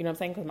 You know what I'm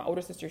saying? Because my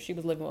older sister, she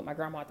was living with my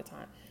grandma at the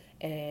time.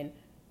 And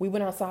we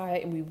went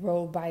outside and we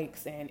rode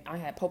bikes. And I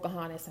had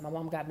Pocahontas. And my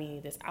mom got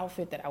me this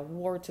outfit that I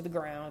wore to the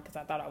ground because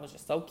I thought I was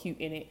just so cute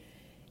in it.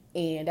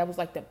 And that was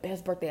like the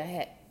best birthday I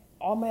had.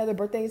 All my other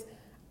birthdays,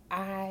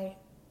 I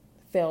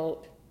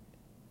felt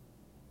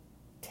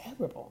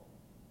terrible.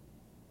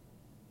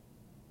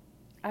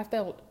 I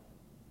felt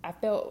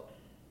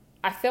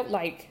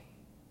like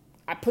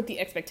I put the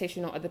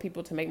expectation on other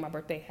people to make my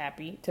birthday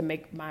happy, to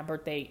make my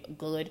birthday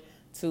good,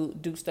 to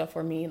do stuff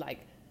for me.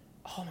 Like,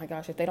 oh my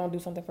gosh, if they don't do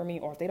something for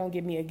me, or if they don't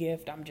give me a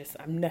gift, I'm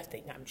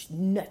nothing. I'm just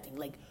nothing.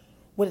 Like,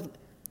 what is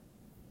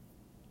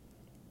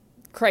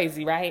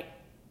crazy, right?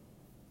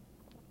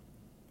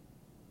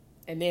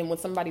 And then when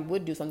somebody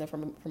would do something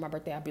for my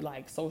birthday, I'd be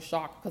like so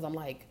shocked because I'm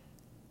like,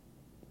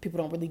 people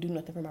don't really do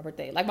nothing for my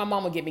birthday. Like my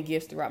mom would get me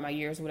gifts throughout my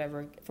years,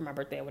 whatever, for my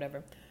birthday or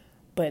whatever.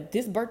 But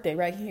this birthday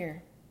right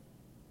here,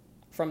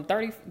 from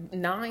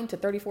 39 to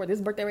 34,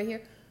 this birthday right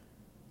here,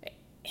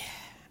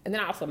 and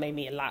then I also made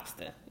me a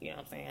lobster. You know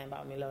what I'm saying?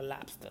 Bought me a little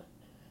lobster.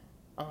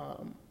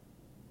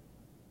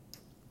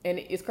 And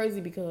it's crazy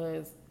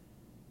because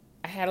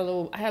I had a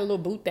little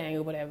boot thing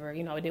or whatever.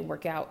 You know, it didn't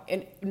work out.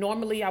 And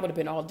normally I would have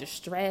been all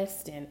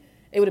distressed and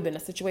it would have been a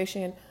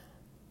situation.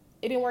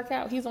 It didn't work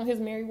out. He's on his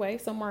merry way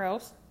somewhere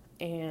else.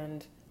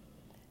 And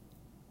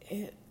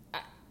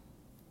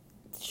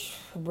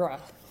bruh,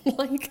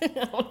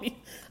 like,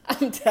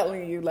 I'm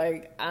telling you,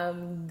 like,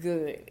 I'm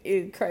good.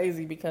 It's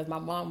crazy because my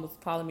mom was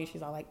calling me.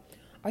 She's all like,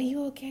 are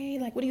you okay?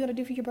 Like, what are you going to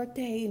do for your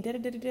birthday? And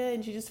da-da-da-da-da.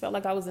 And she just felt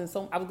like I was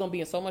going to be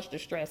in so much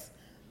distress.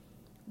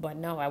 But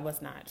no, I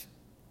was not.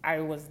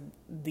 I was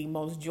the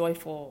most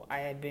joyful I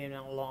had been in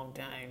a long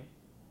time.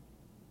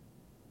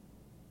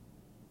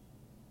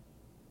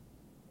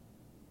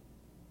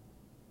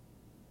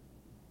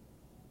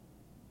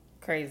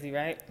 Crazy,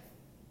 right?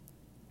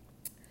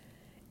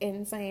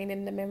 Insane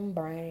in the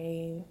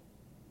membrane.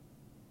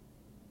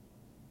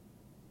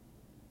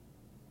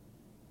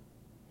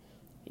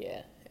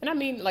 Yeah. And I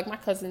mean, like my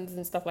cousins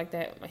and stuff like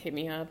that hit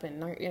me up,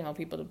 and you know,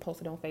 people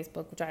posted on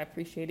Facebook, which I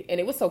appreciated. And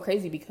it was so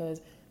crazy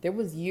because there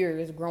was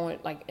years growing,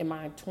 like in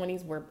my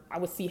 20s, where I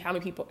would see how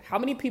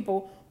many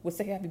people would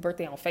say happy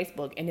birthday on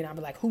Facebook, and then I'd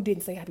be like, who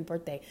didn't say happy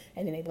birthday?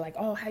 And then they'd be like,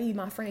 oh, hey,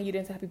 my friend, you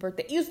didn't say happy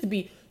birthday. It used to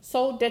be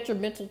so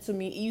detrimental to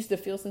me. It used to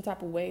feel some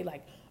type of way,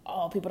 like,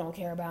 oh, people don't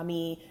care about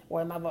me,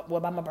 or what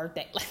about my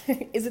birthday?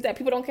 Like, is it that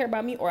people don't care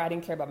about me, or I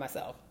didn't care about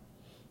myself?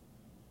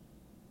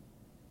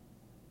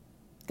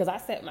 Because I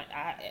set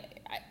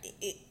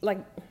like,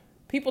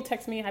 people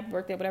text me happy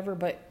birthday, whatever,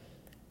 but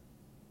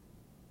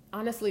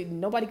honestly,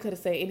 nobody could have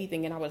said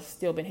anything and I would have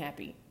still been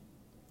happy.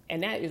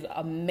 And that is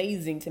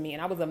amazing to me.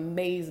 And I was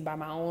amazed by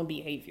my own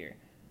behavior.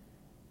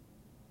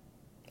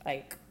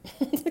 Like,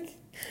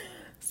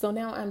 so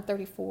now I'm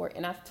 34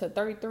 and to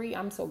 33,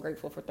 I'm so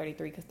grateful for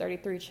 33 because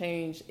 33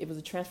 changed. It was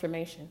a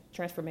transformation.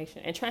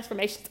 And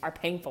transformations are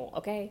painful,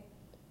 okay?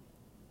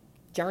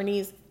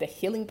 Journeys, the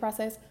healing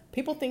process.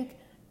 People think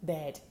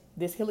that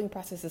this healing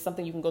process is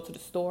something you can go to the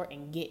store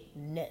and get.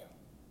 No.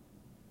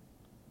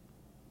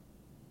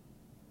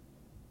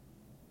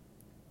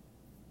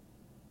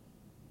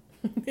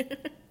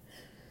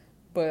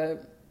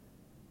 But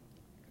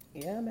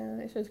yeah,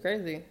 man, it's just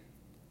crazy.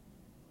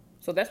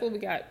 So that's what we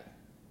got.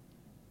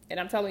 And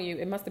I'm telling you,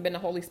 it must have been the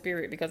Holy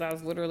Spirit because I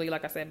was literally,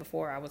 like I said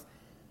before, I was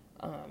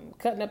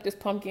cutting up this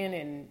pumpkin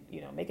and,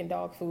 you know, making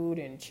dog food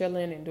and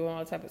chilling and doing all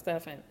that type of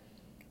stuff. And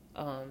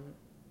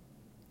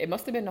it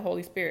must have been the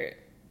Holy Spirit.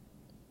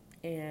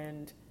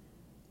 And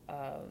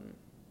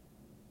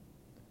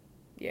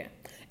yeah.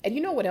 And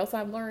you know what else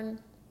I've learned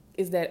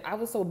is that I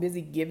was so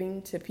busy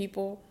giving to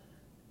people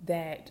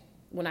that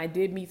when I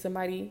did meet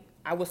somebody,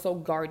 I was so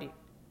guarded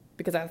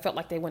because I felt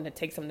like they wanted to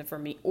take something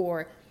from me,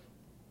 or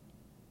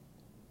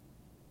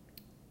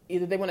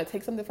either they want to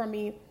take something from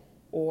me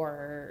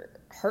or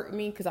hurt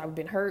me because I've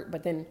been hurt.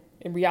 But then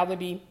in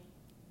reality,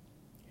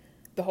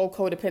 the whole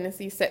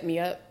codependency set me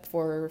up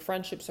for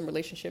friendships and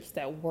relationships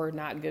that were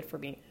not good for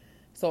me.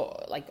 So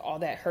like all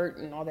that hurt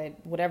and all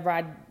that, whatever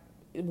I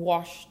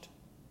washed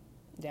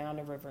down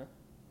the river.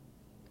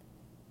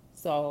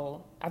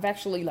 So I've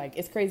actually, like,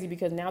 it's crazy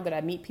because now that I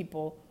meet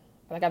people,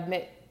 like I've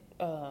met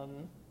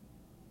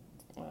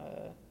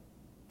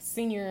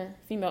senior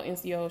female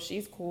NCO,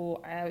 she's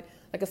cool. I have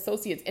like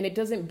associates, and it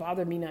doesn't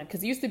bother me none.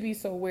 Because it used to be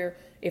so where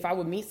if I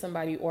would meet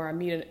somebody or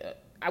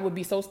I would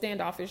be so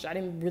standoffish. I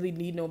didn't really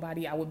need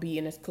nobody. I would be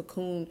in this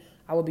cocoon.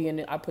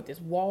 I put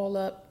this wall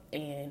up,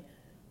 and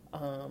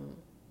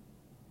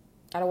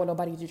I don't want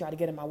nobody to try to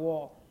get in my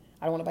wall.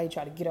 I don't want nobody to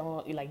try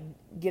to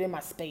get in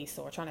my space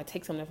or trying to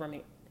take something from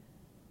me.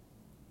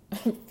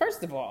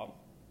 First of all,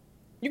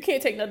 you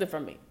can't take nothing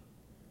from me.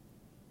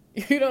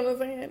 You know what I'm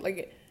saying?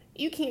 Like,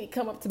 you can't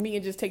come up to me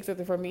and just take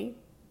something from me.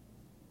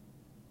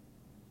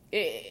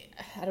 I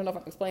don't know if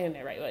I'm explaining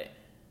that right, but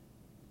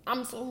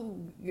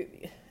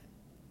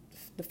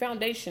the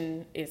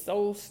foundation is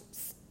so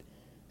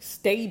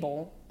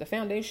stable. The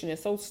foundation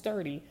is so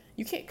sturdy.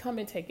 You can't come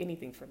and take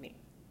anything from me.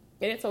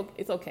 And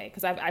it's okay,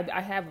 because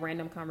I have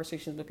random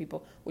conversations with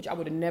people, which I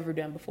would have never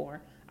done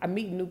before. I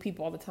meet new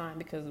people all the time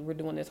because we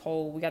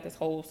got this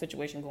whole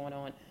situation going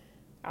on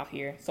out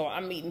here. So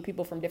I'm meeting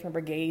people from different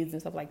brigades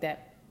and stuff like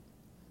that.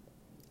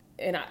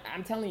 And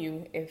I'm telling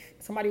you, if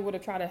somebody would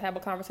have tried to have a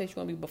conversation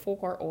with me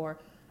before, or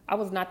I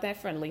was not that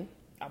friendly,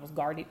 I was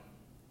guarded.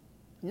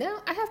 Now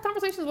I have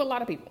conversations with a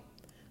lot of people.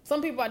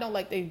 Some people I don't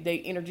like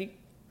they energy,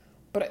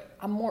 but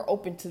I'm more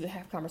open to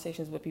have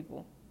conversations with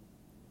people.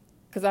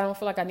 Because I don't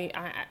feel like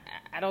I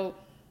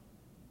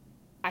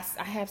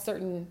have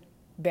certain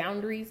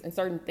boundaries and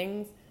certain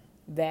things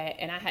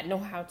and I know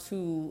how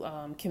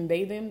to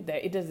convey them,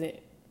 that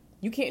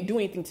you can't do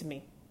anything to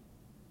me.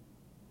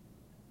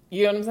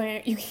 You know what I'm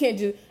saying? You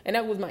can't and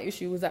that was my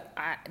issue, was that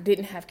I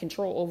didn't have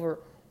control over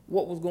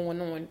what was going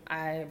on,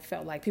 I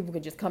felt like people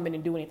could just come in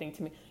and do anything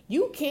to me.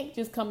 You can't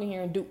just come in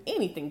here and do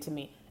anything to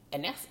me.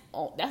 And that's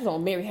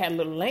on Mary Had a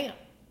Little Lamb.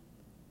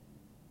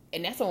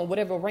 And that's on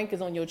whatever rank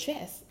is on your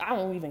chest. I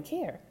don't even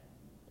care.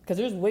 Because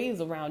there's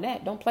ways around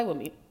that. Don't play with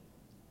me.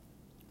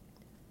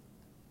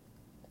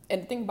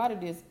 And the thing about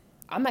it is,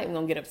 I'm not even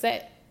going to get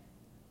upset.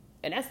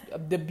 And that's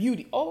the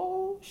beauty.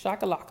 Oh,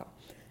 shakalaka.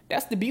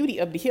 That's the beauty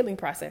of the healing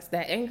process.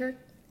 That anger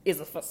is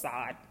a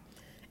facade.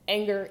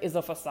 Anger is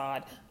a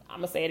facade. I'm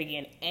going to say it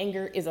again.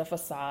 Anger is a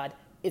facade.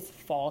 It's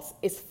false.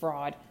 It's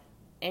fraud.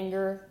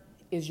 Anger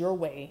is your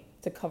way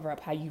to cover up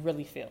how you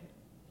really feel.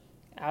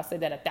 I'll say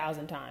that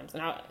 1,000 times.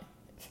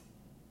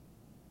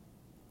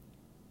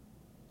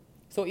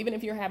 So even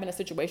if you're having a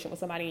situation with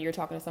somebody and you're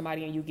talking to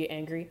somebody and you get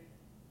angry,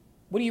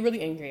 what are you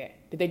really angry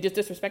at? Did they just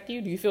disrespect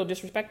you? Do you feel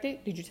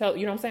disrespected? Did you tell,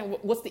 you know what I'm saying?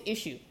 What's the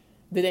issue?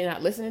 Did they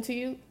not listen to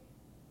you?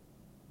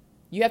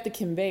 You have to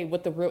convey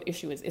what the real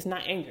issue is. It's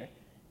not anger.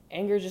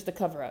 Anger is just a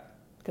cover up.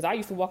 Because I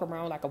used to walk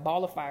around like a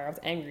ball of fire. I was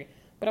angry,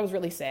 but I was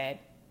really sad.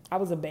 I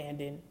was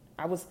abandoned.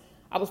 I was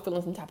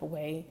feeling some type of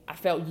way. I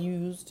felt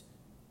used.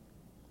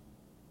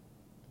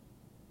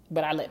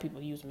 But I let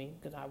people use me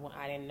because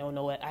I didn't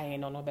know I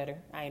ain't know no better.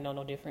 I ain't know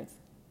no difference.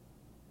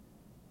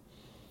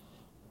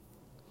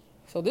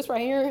 So this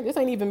right here, this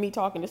ain't even me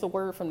talking. This is a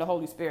word from the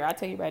Holy Spirit. I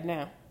tell you right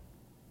now.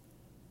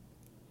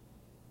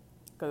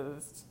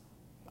 Because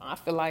I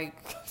feel like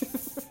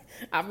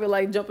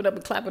jumping up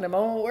and clapping in my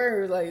own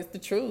words. Like, it's the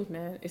truth,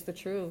 man. It's the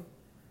truth.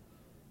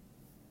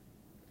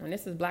 And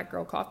this is Black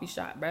Girl Coffee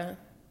Shop, bruh,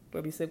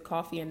 where we sip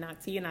coffee and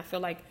not tea. And I feel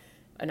like,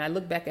 and I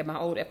look back at my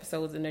old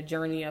episodes and the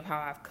journey of how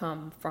I've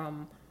come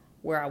from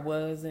where I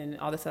was and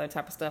all this other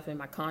type of stuff in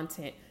my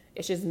content.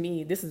 It's just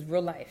me. This is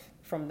real life.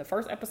 From the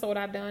first episode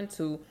I've done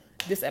to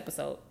this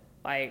episode.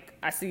 Like,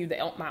 I see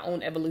my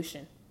own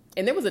evolution.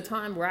 And there was a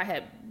time where I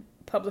had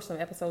published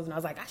some episodes and I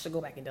was like, I should go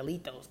back and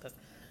delete those because,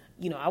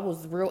 you know, I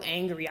was real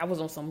angry. I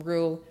was on some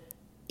real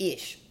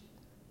ish.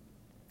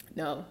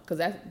 No, because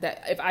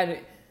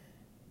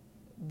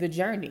the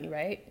journey,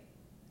 right?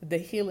 The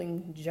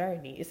healing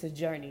journey. It's a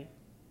journey.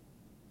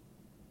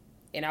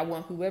 And I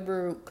want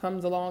whoever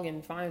comes along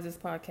and finds this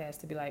podcast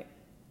to be like,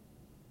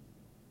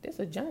 this is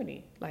a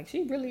journey. Like,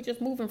 she really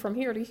just moving from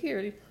here to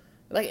here.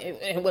 Like,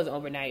 it wasn't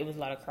overnight. It was a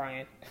lot of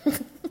crying.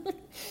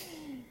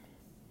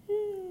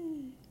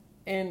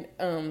 And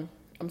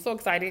I'm so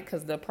excited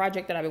because the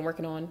project that I've been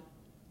working on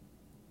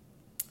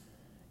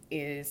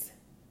the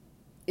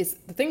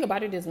thing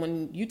about it is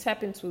when you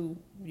tap into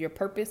your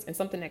purpose and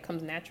something that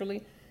comes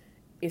naturally,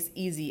 it's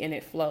easy and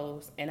it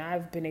flows. And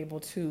I've been able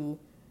to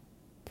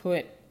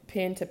put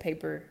pen to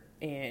paper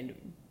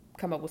and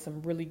come up with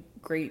some really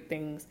great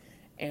things.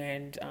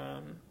 And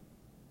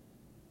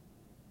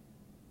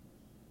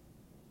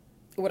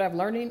what I'm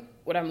learning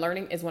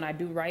is when I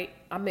do write,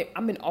 I'm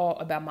in awe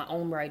about my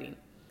own writing.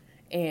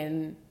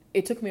 And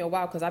it took me a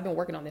while because I've been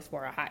working on this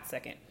for a hot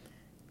second.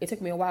 It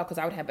took me a while because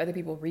I would have other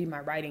people read my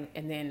writing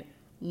and then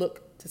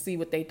look to see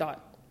what they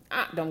thought.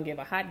 I don't give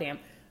a hot damn.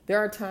 There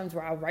are times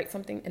where I'll write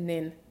something and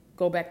then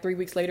go back 3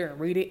 weeks later and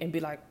read it and be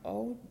like,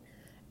 oh,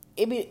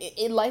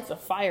 it lights a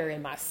fire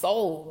in my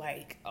soul.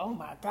 Like, oh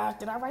my gosh,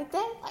 did I write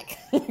that? Like,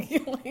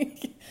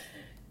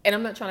 and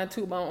I'm not trying to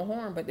toot my own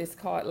horn, but it's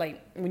called,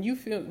 like, when you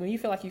feel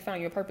like you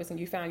found your purpose and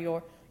you found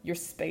your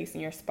space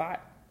and your spot,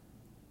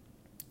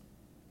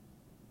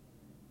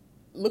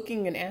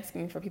 looking and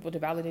asking for people to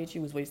validate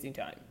you is wasting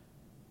time.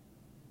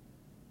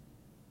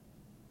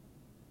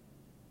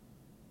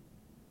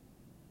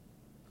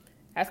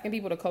 Asking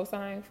people to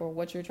co-sign for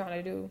what you're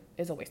trying to do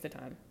is a waste of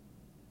time.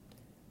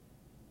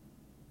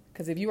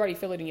 Because if you already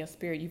feel it in your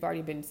spirit, you've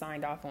already been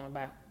signed off on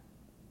by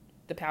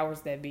the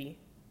powers that be.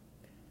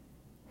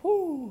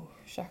 Whoo,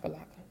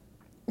 shakalaka.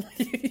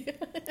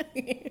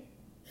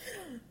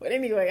 But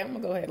anyway, I'm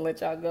going to go ahead and let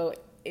y'all go.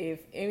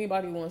 If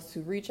anybody wants to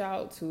reach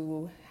out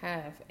to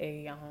have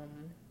a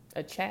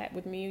chat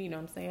with me, you know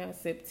what I'm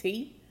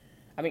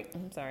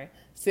saying?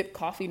 Sip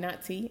coffee,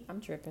 not tea. I'm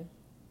tripping.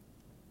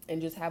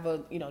 And just have a,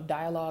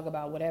 dialogue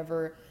about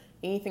whatever,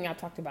 anything I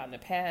talked about in the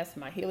past,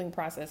 my healing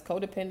process,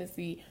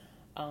 codependency,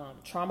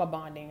 trauma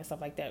bonding and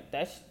stuff like that.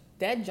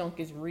 That junk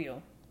is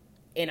real.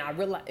 And I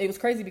realized it was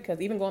crazy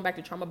because even going back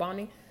to trauma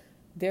bonding,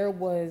 there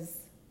was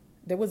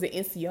an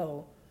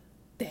NCO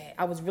that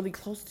I was really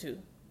close to.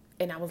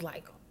 And I was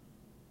like,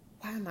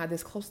 why am I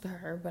this close to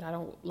her? But I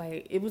don't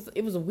like, it was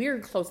a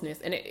weird closeness.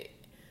 And it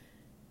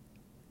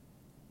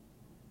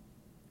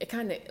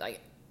kind of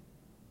like,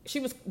 she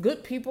was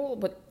good people,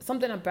 but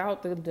something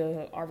about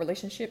our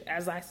relationship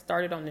as I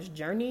started on this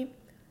journey,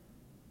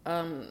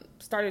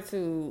 started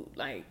to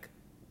like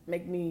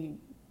make me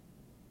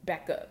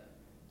back up.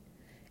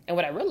 And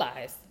what I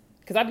realized,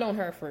 because I've known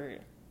her for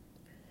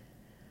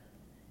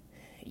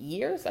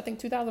years, I think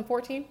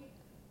 2014.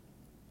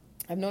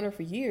 I've known her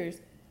for years,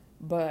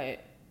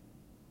 but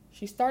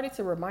she started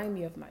to remind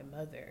me of my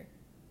mother.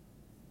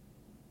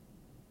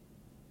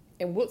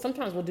 And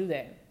sometimes we'll do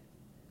that.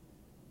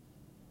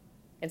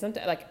 And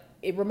sometimes, like,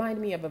 it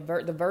reminded me of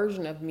the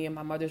version of me and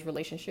my mother's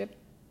relationship,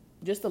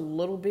 just a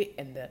little bit,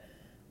 and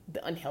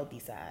the unhealthy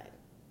side.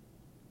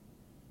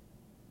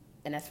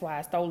 And that's why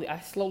I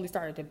slowly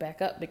started to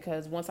back up,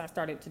 because once I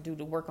started to do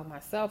the work on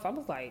myself, I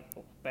was like,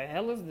 what the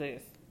hell is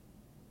this?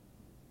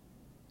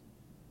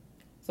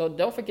 So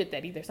don't forget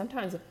that either.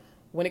 Sometimes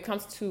when it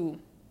comes to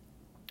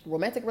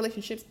romantic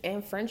relationships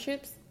and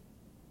friendships,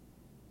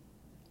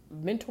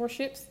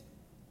 mentorships,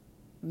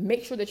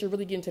 make sure that you're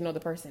really getting to know the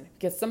person,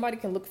 because somebody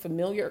can look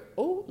familiar.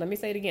 Oh, let me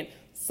say it again.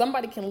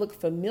 Somebody can look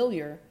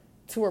familiar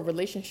to a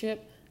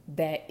relationship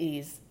that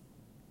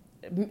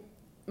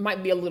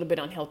might be a little bit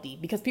unhealthy,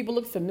 because people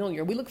look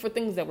familiar. We look for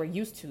things that we're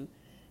used to.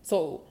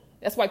 So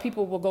that's why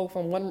people will go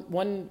from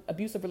one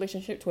abusive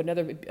relationship to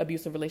another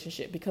abusive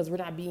relationship, because we're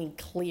not being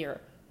clear.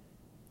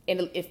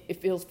 And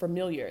it feels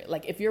familiar.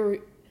 Like if your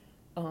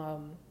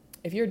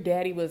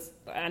daddy was,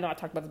 I know I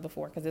talked about this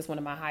before because it's one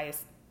of my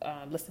highest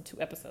listened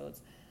to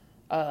episodes,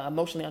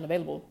 emotionally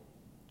unavailable,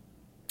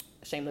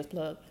 shameless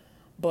plug.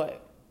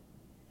 But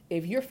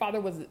if your father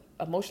was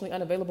emotionally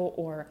unavailable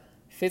or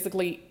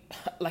physically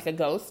like a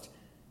ghost,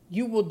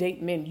 you will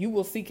date men. You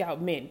will seek out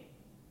men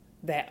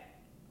that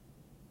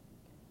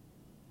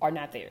are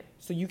not there,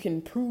 so you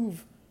can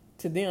prove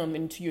to them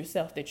and to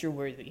yourself that you're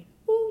worthy.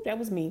 Ooh, that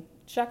was me.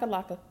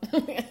 Shakalaka.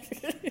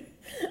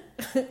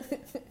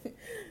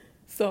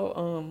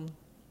 So,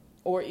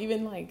 or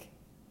even like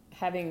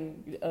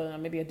having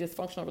maybe a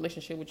dysfunctional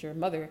relationship with your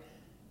mother,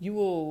 you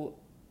will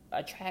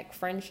attract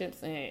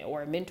friendships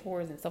or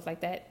mentors and stuff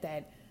like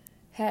that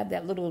have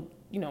that little,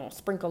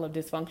 sprinkle of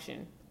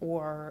dysfunction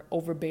or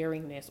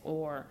overbearingness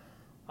or,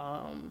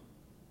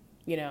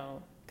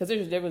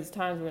 because there was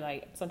times where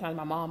like sometimes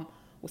my mom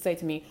would say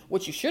to me,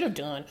 what you should have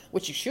done.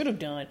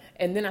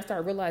 And then I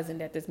started realizing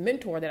that this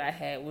mentor that I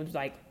had was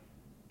like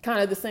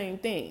kind of the same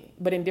thing,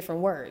 but in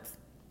different words.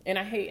 And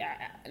I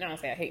don't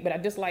say I hate, but I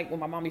dislike when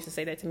my mom used to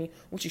say that to me,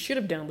 what you should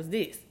have done was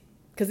this.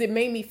 Because it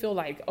made me feel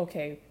like,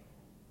 okay,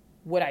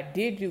 what I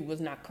did do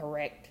was not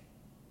correct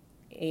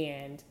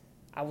and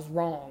I was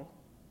wrong.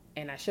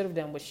 And I should have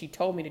done what she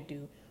told me to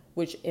do,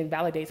 which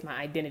invalidates my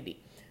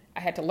identity. I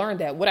had to learn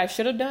that what I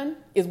should have done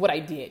is what I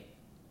did.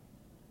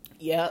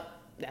 Yep.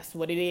 That's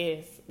what it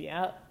is.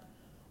 Yep.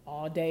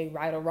 All day,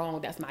 right or wrong,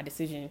 that's my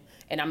decision.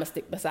 And I'm going to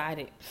stick beside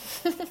it.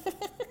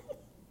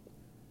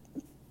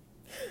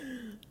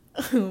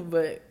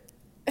 But,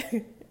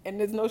 and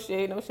there's no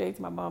shade to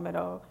my mom at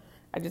all.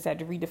 I just had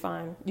to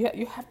redefine.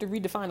 You have to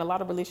redefine a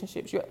lot of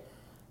relationships. You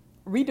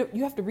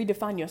have to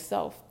redefine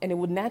yourself, and it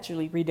would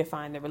naturally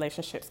redefine the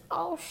relationships.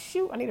 Oh,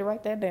 shoot. I need to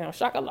write that down.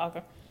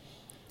 Shakalaka.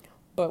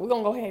 But we're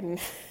going to go ahead and...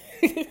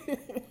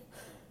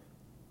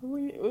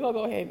 We're going to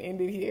go ahead and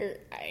end it here.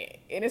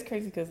 And it's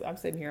crazy because I'm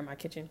sitting here in my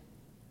kitchen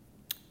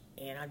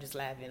and I'm just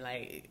laughing.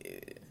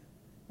 Like,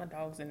 my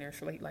dog's in there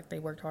sleep like they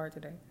worked hard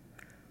today.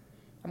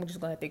 I'm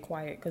just glad they're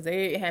quiet because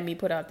they had me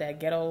put out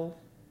that ghetto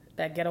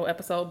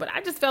episode. But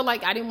I just felt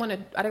like I didn't want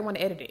to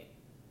edit it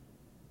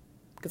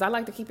because I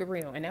like to keep it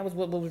real. And that was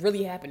what was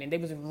really happening. They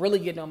was really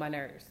getting on my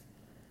nerves.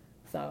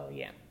 So,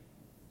 yeah.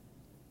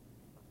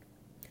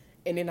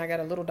 And then I got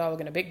a little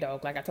dog and a big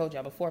dog, like I told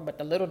y'all before. But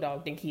the little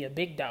dog think he a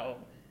big dog.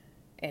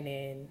 And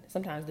then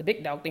sometimes the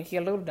big dog thinks he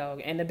a little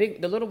dog. And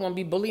the little one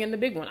be bullying the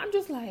big one. I'm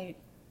just like,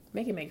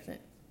 make it make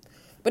sense.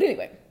 But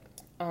anyway,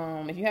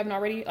 if you haven't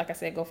already, like I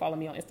said, go follow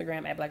me on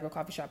Instagram at Black Girl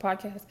Coffee Shop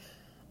Podcast.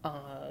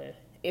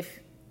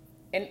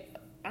 And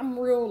I'm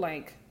real,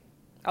 like,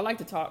 I like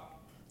to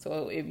talk.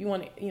 So if you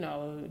want to,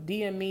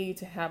 DM me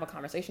to have a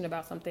conversation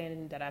about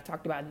something that I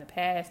talked about in the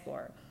past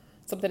or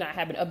something I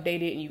haven't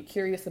updated and you're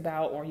curious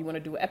about, or you want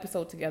to do an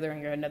episode together and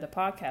you're another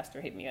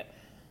podcaster, hit me up.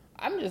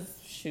 I'm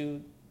just,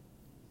 shoot.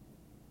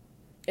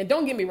 And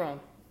don't get me wrong.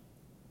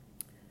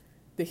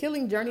 The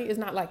healing journey is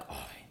not like,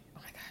 oh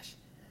my gosh.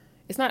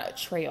 It's not a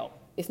trail.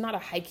 It's not a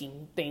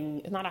hiking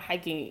thing. It's not a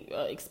hiking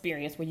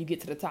experience where you get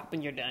to the top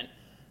and you're done.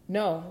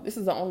 No, this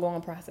is an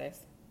ongoing process.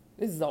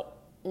 This is an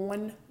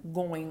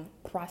ongoing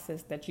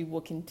process that you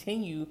will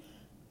continue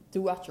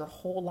throughout your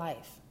whole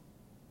life.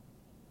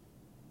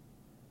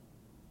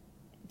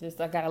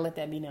 Just, I got to let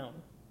that be known.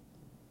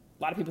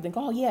 A lot of people think,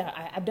 oh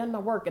yeah, I've done my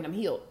work and I'm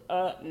healed.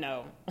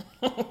 No.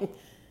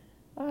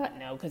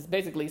 No, because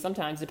basically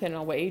sometimes depending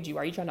on what age you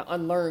are, you're trying to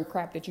unlearn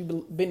crap that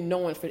you've been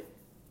knowing for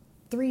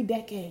 3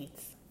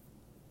 decades.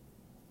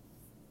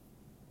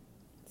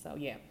 So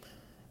yeah.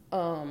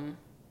 Or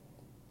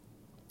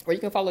you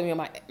can follow me on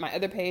my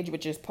other page,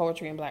 which is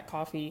Poetry and Black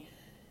Coffee.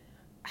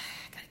 I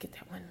gotta get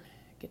that one.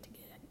 Get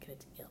it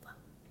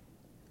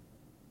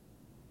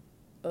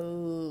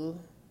together.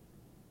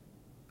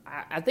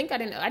 I think I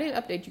didn't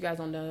update you guys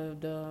on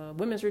the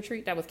women's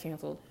retreat that was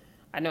canceled.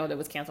 I know that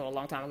was canceled a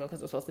long time ago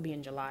because it was supposed to be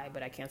in July,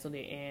 but I canceled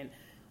it, and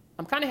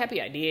I'm kind of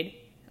happy I did.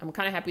 I'm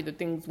kind of happy that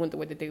things went the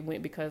way that they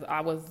went because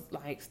I was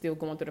like still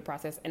going through the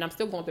process, and I'm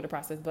still going through the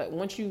process. But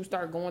once you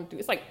start going through,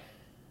 it's like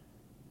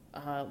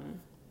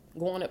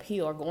going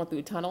uphill or going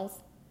through tunnels.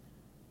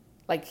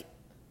 Like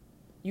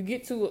you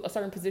get to a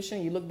certain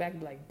position, you look back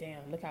and be like,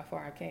 damn, look how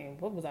far I came.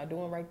 What was I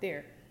doing right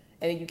there?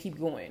 And then you keep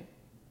going.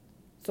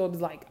 So it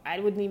was like I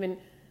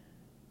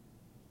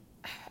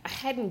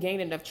hadn't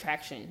gained enough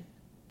traction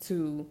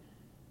to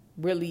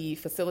really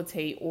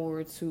facilitate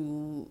or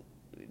to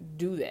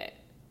do that.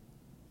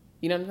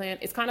 You know what I'm saying?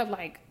 It's kind of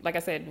like I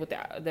said, with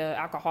the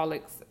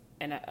alcoholics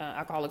and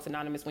Alcoholics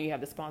Anonymous, when you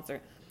have the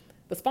sponsor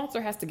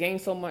has to gain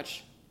so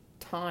much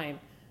time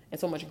and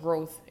so much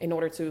growth in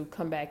order to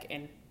come back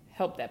and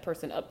help that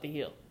person up the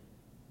hill.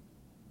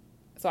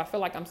 So I feel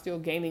like I'm still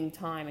gaining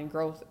time and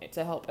growth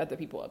to help other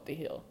people up the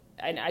hill.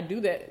 And I do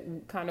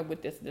that kind of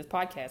with this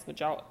podcast, with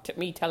y'all,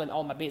 me telling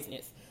all my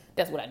business.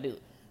 That's what I do.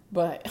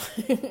 But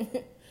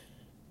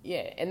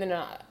yeah, and then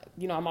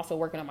I'm also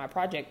working on my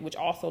project, which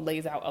also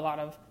lays out a lot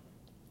of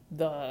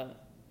the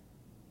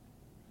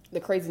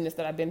craziness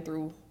that I've been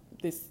through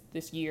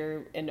this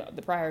year and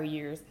the prior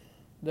years,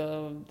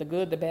 the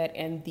good, the bad,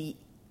 and the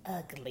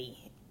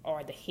ugly,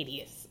 or the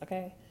hideous.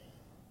 Okay,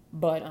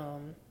 but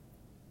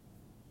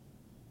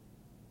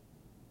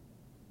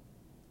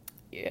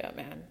yeah,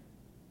 man.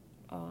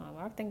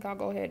 I think I'll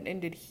go ahead and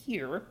end it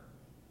here,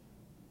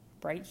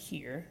 right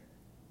here.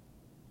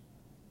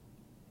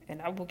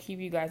 And I will keep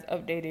you guys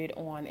updated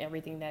on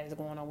everything that is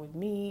going on with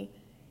me.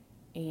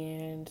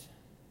 And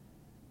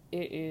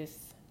it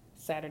is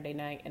Saturday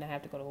night, and I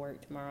have to go to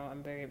work tomorrow.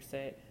 I'm very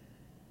upset.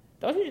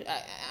 I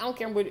don't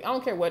care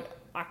what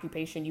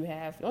occupation you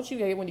have. Don't you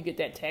hate when you get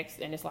that text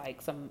and it's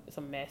like some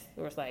mess,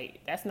 or it's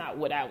like that's not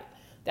what I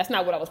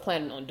was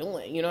planning on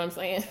doing. You know what I'm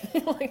saying?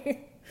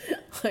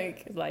 It's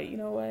like, you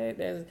know what?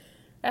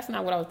 That's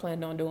not what I was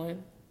planning on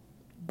doing.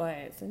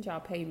 But since y'all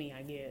pay me,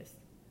 I guess.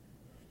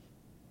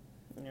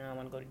 I don't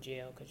want to go to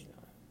jail because,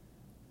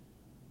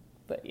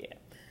 But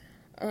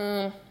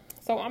yeah.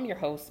 So I'm your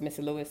host,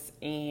 Missy Lewis,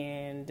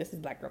 and this is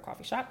Black Girl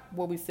Coffee Shop,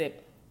 where we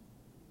sip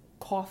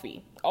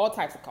coffee, all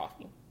types of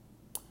coffee.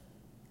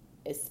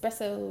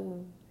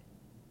 Espresso,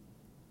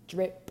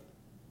 drip,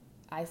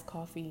 iced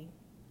coffee,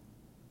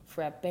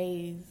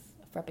 frappes,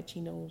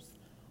 frappuccinos.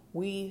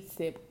 We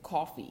sip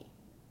coffee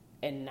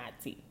and not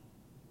tea.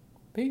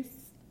 Peace.